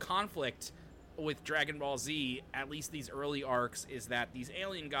the whole conflict with Dragon Ball Z, at least these early arcs, is that these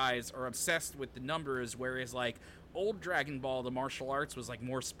alien guys are obsessed with the numbers, whereas like old Dragon Ball, the martial arts was like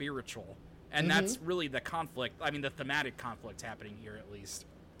more spiritual. And that's really the conflict. I mean, the thematic conflict happening here, at least.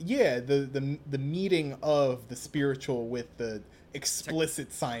 Yeah, the meeting of the spiritual with the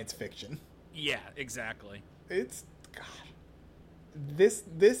explicit science fiction. Yeah, exactly. It's God.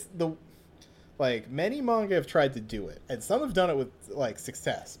 Like, many manga have tried to do it, and some have done it with like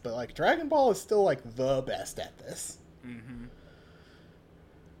success, but like Dragon Ball is still like the best at this.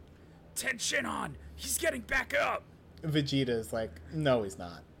 Ten Shinhan, he's getting back up. Vegeta is like, no, he's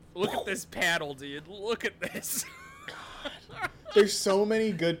not. Look at this paddle, dude. Look at this. There's so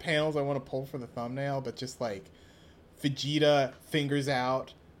many good panels I want to pull for the thumbnail, but just like Vegeta fingers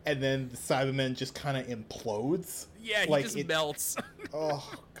out, and then the Cyberman just kind of implodes. Yeah, he like just melts. Oh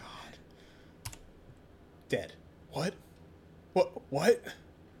god. Dead. What? What?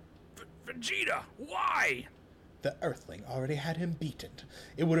 Vegeta, why? The Earthling already had him beaten.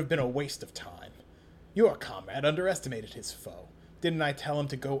 It would have been a waste of time. Your comrade underestimated his foe. Didn't I tell him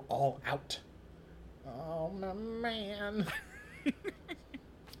to go all out? Oh, my man.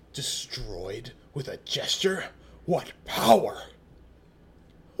 Destroyed with a gesture? What power!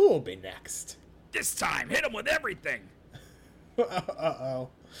 Who'll be next? This time, hit him with everything. Uh-oh.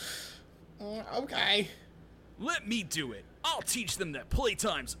 Okay. Let me do it. I'll teach them that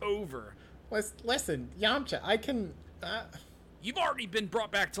playtime's over. Listen, Yamcha, I can... You've already been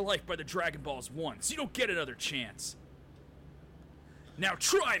brought back to life by the Dragon Balls once. You don't get another chance. Now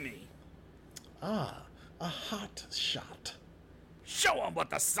try me. A hot shot. Show them what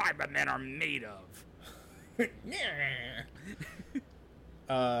the Cybermen are made of.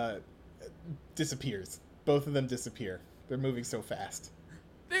 Disappears. Both of them disappear. They're moving so fast.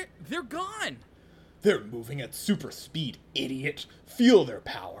 They're gone. They're moving at super speed, idiot. Feel their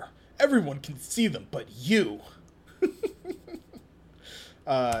power. Everyone can see them but you.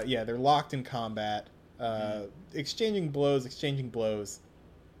 Yeah, they're locked in combat. Exchanging blows.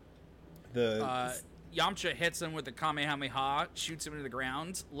 Yamcha hits him with the Kamehameha, shoots him into the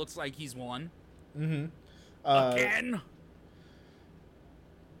ground. Looks like he's won. Again?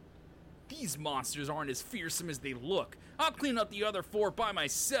 These monsters aren't as fearsome as they look. I'll clean up the other 4 by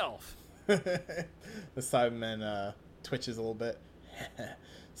myself. The Cyberman twitches a little bit.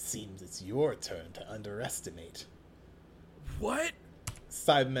 Seems it's your turn to underestimate. What?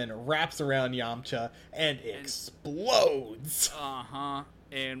 Cyberman wraps around Yamcha and explodes. Uh-huh.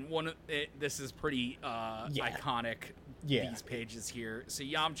 And this is pretty iconic, these pages here. So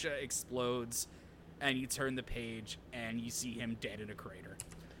Yamcha explodes, and you turn the page, and you see him dead in a crater.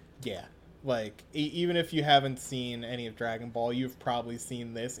 Yeah. Like, even if you haven't seen any of Dragon Ball, you've probably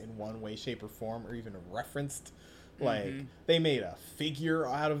seen this in one way, shape, or form, or even referenced. Like, they made a figure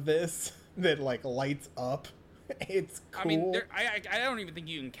out of this that, like, lights up. It's cool. I mean, I don't even think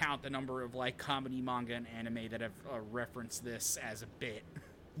you can count the number of, like, comedy manga and anime that have referenced this as a bit.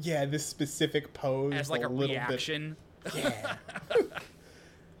 Yeah, this specific pose. As, like, a little reaction. Bit.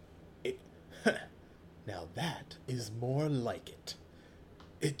 Yeah. Now that is more like it.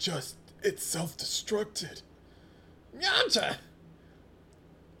 It's self-destructed. Yamcha!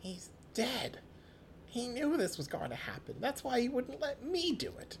 He's dead. He knew this was going to happen. That's why he wouldn't let me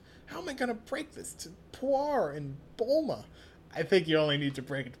do it. How am I going to break this to Puar and Bulma? I think you only need to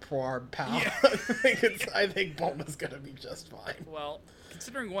break it to Puar and Pal. Yeah. I think Bulma's going to be just fine. Well,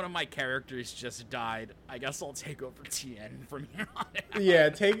 considering one of my characters just died, I guess I'll take over Tien from here on out. Yeah,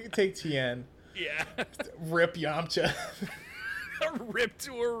 take Tien. Yeah. Rip Yamcha. Rip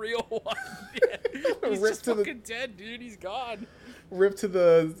to a real one. Yeah. He's just fucking dead, dude. He's gone. Rip to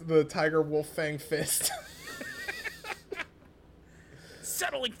the Tiger Wolf Fang Fist.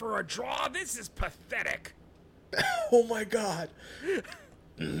 Settling for a draw? This is pathetic. Oh my god.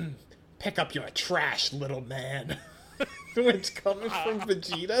 Pick up your trash, little man. Which coming from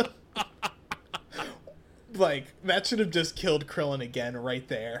Vegeta. Like, that should have just killed Krillin again right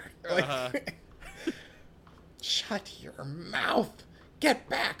there. Like, shut your mouth. Get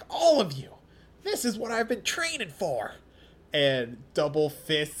back, all of you. This is what I've been training for. And double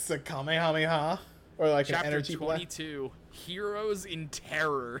fists a Kamehameha. Or like Chapter an energy 22. Heroes in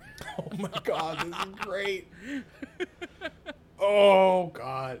Terror. Oh my god, this is great. Oh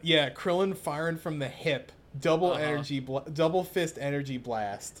god. Yeah, Krillin firing from the hip. Double double fist energy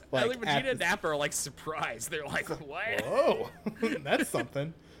blast. Like, I think Vegeta and Nappa are like surprised. They're like, what? Whoa. That's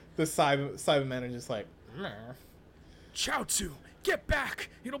something. The Cybermen are just like, meh. Chaozu, get back!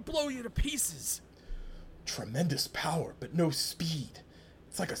 It'll blow you to pieces. Tremendous power, but no speed.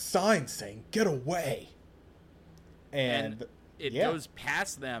 It's like a sign saying, get away. And it goes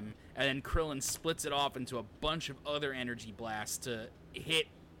past them, and then Krillin splits it off into a bunch of other energy blasts to hit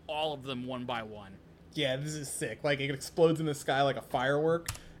all of them one by one. Yeah, this is sick. Like, it explodes in the sky like a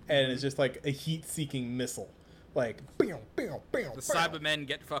firework, and it's just like a heat-seeking missile. Like, bam, bam, bam. The Cybermen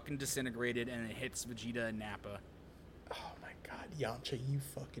get fucking disintegrated, and it hits Vegeta and Nappa. Oh my god, Yamcha, you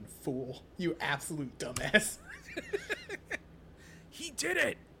fucking fool. You absolute dumbass. He did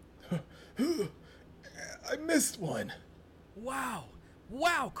it! I missed one. Wow.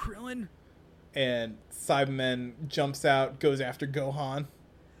 Wow, Krillin. And Cyberman jumps out, goes after Gohan.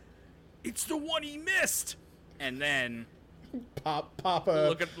 It's the one he missed! And then...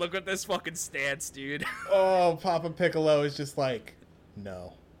 Papa... Look at this fucking stance, dude. Oh, Papa Piccolo is just like,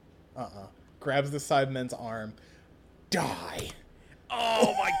 no. Grabs the Cyberman's arm. Die.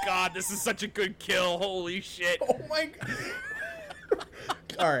 Oh my god, this is such a good kill. Holy shit. Oh my god.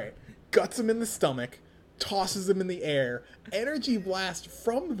 Alright. Guts him in the stomach. Tosses him in the air. Energy blast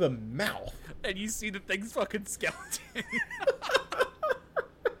from the mouth. And you see the thing's fucking skeleton. This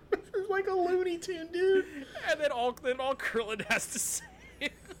is like a Looney Tune, dude. And then all Krillin has to say.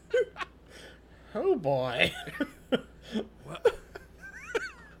 Oh boy.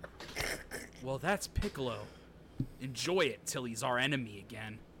 Well, that's Piccolo. Enjoy it till he's our enemy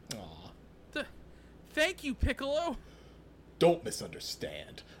again. Aw. Thank you, Piccolo. Don't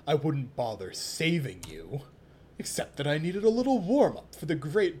misunderstand. I wouldn't bother saving you. Except that I needed a little warm-up for the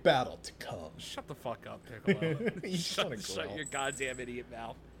great battle to come. Shut the fuck up, Piccolo. Shut your goddamn idiot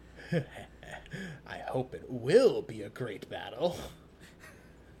mouth. I hope it will be a great battle.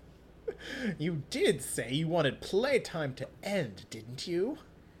 You did say you wanted playtime to end, didn't you?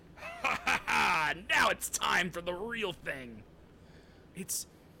 Ha ha ha! Now it's time for the real thing. It's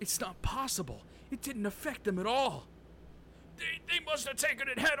not possible. It didn't affect them at all. They must have taken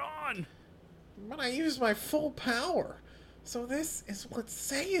it head on. But I used my full power. So this is what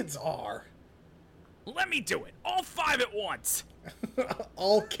Saiyans are. Let me do it. All 5 at once.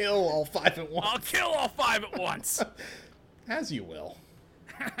 I'll kill all 5 at once. I'll kill all 5 at once. As you will.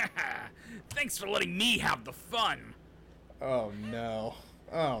 Thanks for letting me have the fun. Oh no.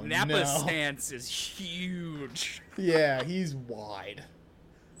 Oh Nappa's no. stance is huge. Yeah, he's wide.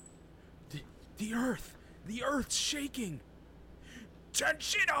 The Earth's shaking.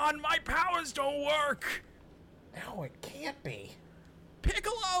 Tenshinhan, my powers don't work. No, it can't be.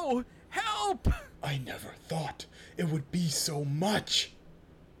 Piccolo, help! I never thought it would be so much.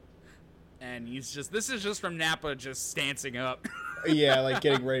 And this is just from Nappa just stancing up. Yeah, like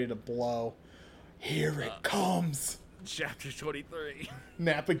getting ready to blow. Here it comes. Chapter 23.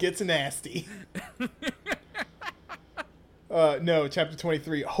 Nappa gets nasty. No, chapter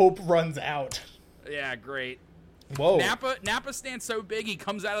 23. Hope runs out. Yeah, great. Whoa. Nappa stands so big he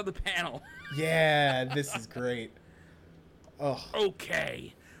comes out of the panel. Yeah, this is great. Oh.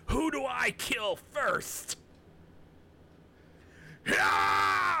 Okay, who do I kill first?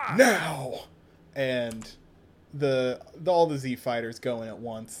 Ah! Now! And all the Z fighters go in at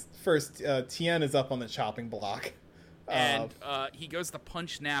once. First, Tien is up on the chopping block. And he goes to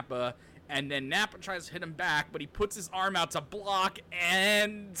punch Nappa, and then Nappa tries to hit him back, but he puts his arm out to block,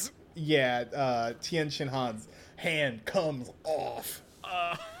 and... Yeah, Tien Shinhan's hand comes off.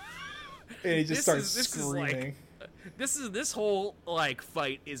 And he just starts screaming. This whole, like,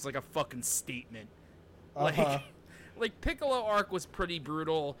 fight is like a fucking statement. Uh-huh. Like, Piccolo arc was pretty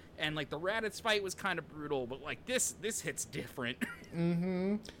brutal, and, like, the Raditz fight was kind of brutal, but, like, this hits different.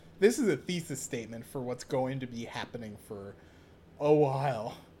 Mm-hmm. This is a thesis statement for what's going to be happening for a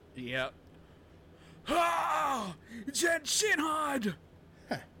while. Yep. Ah! Jen Shinhan!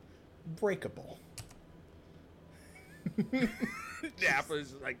 Breakable.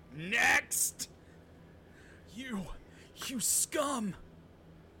 Nappa's like, next! You scum!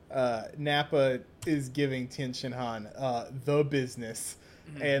 Nappa is giving Tien Shinhan the business.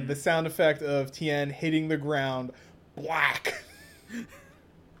 Mm-hmm. And the sound effect of Tien hitting the ground, black.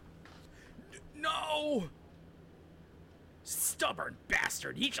 No! Stubborn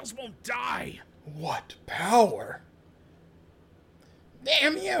bastard, he just won't die! What power?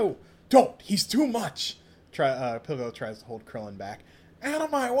 Damn you! Don't! He's too much! Piccolo tries to hold Krillin back. Out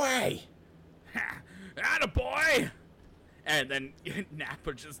of my way! Ha! Attaboy! And then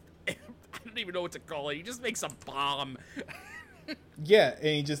Nappa just... I don't even know what to call it. He just makes a bomb. Yeah, and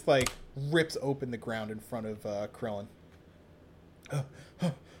he just, like, rips open the ground in front of Krillin.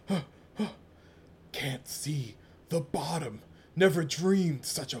 Can't see the bottom. Never dreamed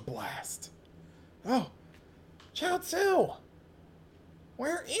such a blast. Oh, Chaozu!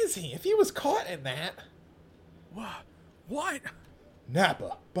 Where is he? If he was caught in that... What?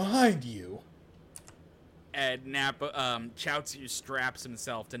 Nappa, behind you. And Nappa, Chaozu straps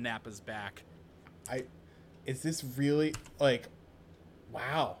himself to Nappa's back. Is this really, like,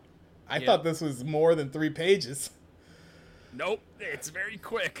 wow. I Yep. thought this was more than 3 pages. Nope, it's very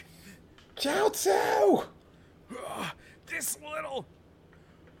quick. Chaozu! This little...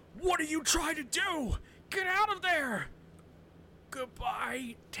 What are you trying to do? Get out of there!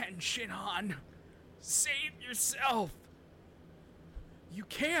 Goodbye, Ten Shinhan. Save yourself. You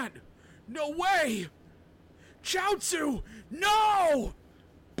can't. No way! Chaozu! No!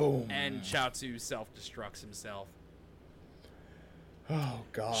 Boom. And Chaozu self-destructs himself. Oh,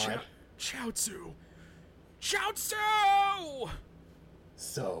 God. Chaozu! Chaozu!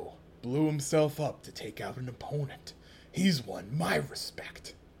 So, blew himself up to take out an opponent. He's won my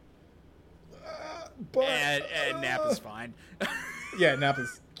respect. And Nappa's fine. Yeah,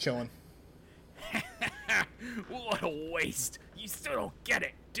 Nappa's chilling. What a waste. You still don't get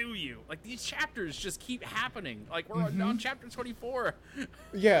it, do you? Like, these chapters just keep happening. Like, we're on chapter 24.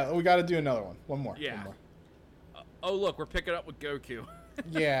 Yeah, we gotta do another one. One more. Yeah. One more. Oh, look, we're picking up with Goku.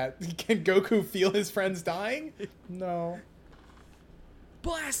 Yeah, can Goku feel his friends dying? No.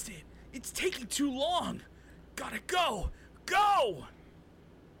 Blast it! It's taking too long! Gotta go! Go!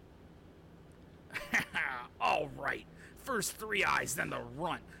 Alright. First 3 eyes, then the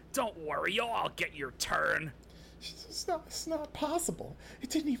runt. Don't worry, you'll all get your turn. It's not possible. It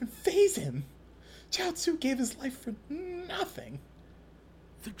didn't even faze him. Chaozu gave his life for nothing.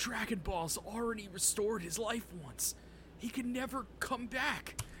 The Dragon Ball's already restored his life once. He can never come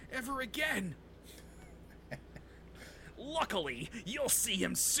back. Ever again. Luckily, you'll see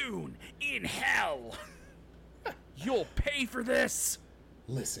him soon. In hell. You'll pay for this.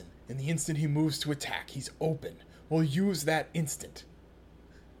 Listen, in the instant he moves to attack, he's open. We'll use that instant.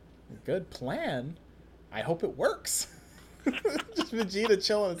 Good plan. I hope it works. Just Vegeta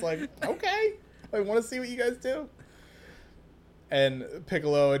chilling. It's like, okay. I want to see what you guys do. And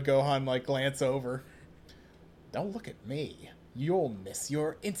Piccolo and Gohan, like, glance over. Don't look at me. You'll miss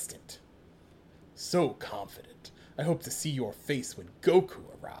your instant. So confident. I hope to see your face when Goku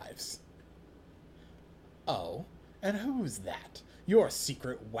arrives. Oh, and who's that? Your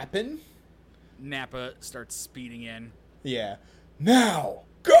secret weapon? Nappa starts speeding in. Yeah. Now,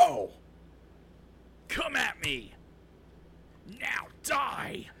 go! Come at me! Now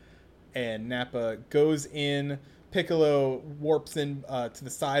die! And Nappa goes in. Piccolo warps in to the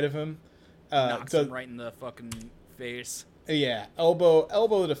side of him. Knocks him right in the fucking face. Yeah,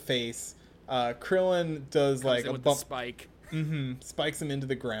 elbow to face. Krillin does Comes like in a with bump. the spike. Spikes him into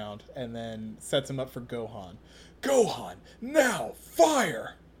the ground and then sets him up for Gohan. Gohan, now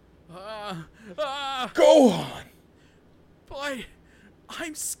fire! Gohan! But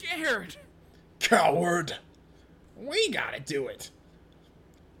I'm scared. Coward! We gotta do it!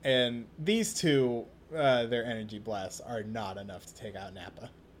 And these two, their energy blasts are not enough to take out Nappa.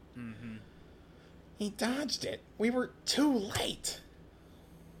 Mm-hmm. He dodged it. We were too late.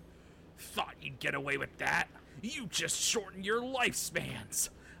 Thought you'd get away with that? You just shortened your lifespans.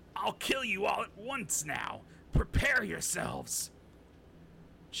 I'll kill you all at once now. Prepare yourselves.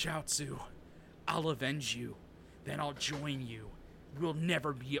 Chaozu, I'll avenge you. Then I'll join you. We'll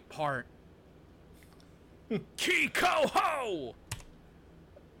never be apart. Kiko-ho!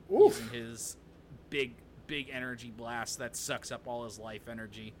 Oof. Using his big energy blast that sucks up all his life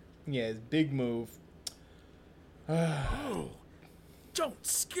energy. Yeah, his big move. Oh, don't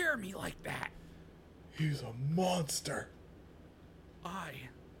scare me like that. He's a monster. I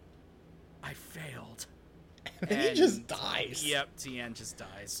failed. And then he just dies. Yep, Tien just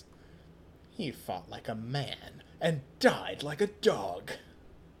dies. He fought like a man and died like a dog.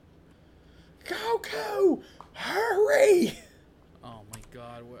 Goku, hurry! Oh my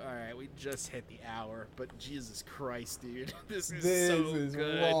god, alright, we just hit the hour, but Jesus Christ, dude. This is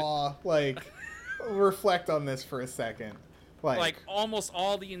good. Raw. Like, reflect on this for a second. Like, almost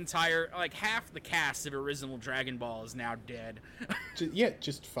all the entire, like, half the cast of original Dragon Ball is now dead.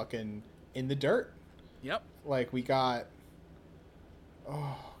 just fucking in the dirt. Yep. Like, we got...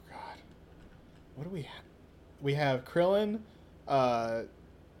 Oh, God. What do we have? We have Krillin, Krillin,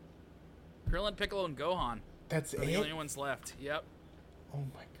 Piccolo, and Gohan. That's They're it? the only ones left. Yep. Oh,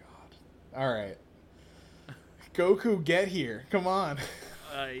 my God. All right. Goku, get here. Come on.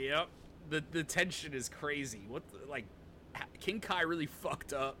 Yep. The tension is crazy. King Kai really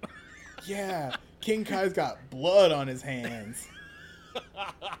fucked up. Yeah. King Kai's got blood on his hands.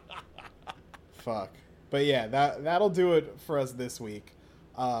 Fuck. But yeah, that'll do it for us this week.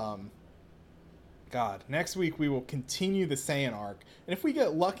 God, next week we will continue the Saiyan arc, and if we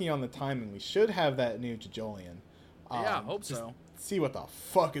get lucky on the timing, we should have that new Jajolian. Yeah, hope so. See what the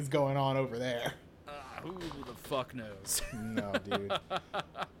fuck is going on over there. Who the fuck knows? No, dude.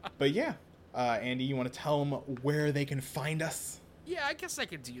 But yeah, Andy, you want to tell them where they can find us? Yeah, I guess I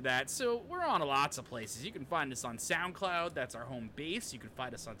could do that. So we're on lots of places. You can find us on SoundCloud. That's our home base. You can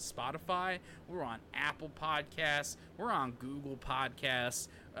find us on Spotify. We're on Apple Podcasts. We're on Google Podcasts.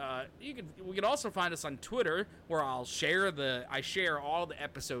 We can also find us on Twitter, where I share all the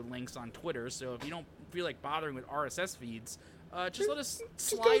episode links on Twitter. So if you don't feel like bothering with RSS feeds, just let us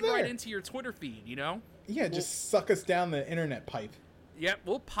slide right into your Twitter feed. You know? Yeah, just suck us down the internet pipe. Yep,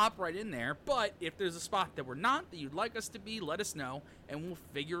 we'll pop right in there, but if there's a spot that we're not, that you'd like us to be, let us know, and we'll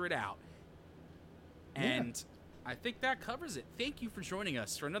figure it out. And I think that covers it. Thank you for joining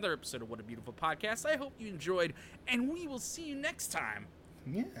us for another episode of What a Beautiful Podcast. I hope you enjoyed, and we will see you next time.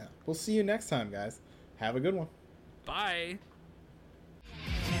 Yeah, we'll see you next time, guys. Have a good one. Bye.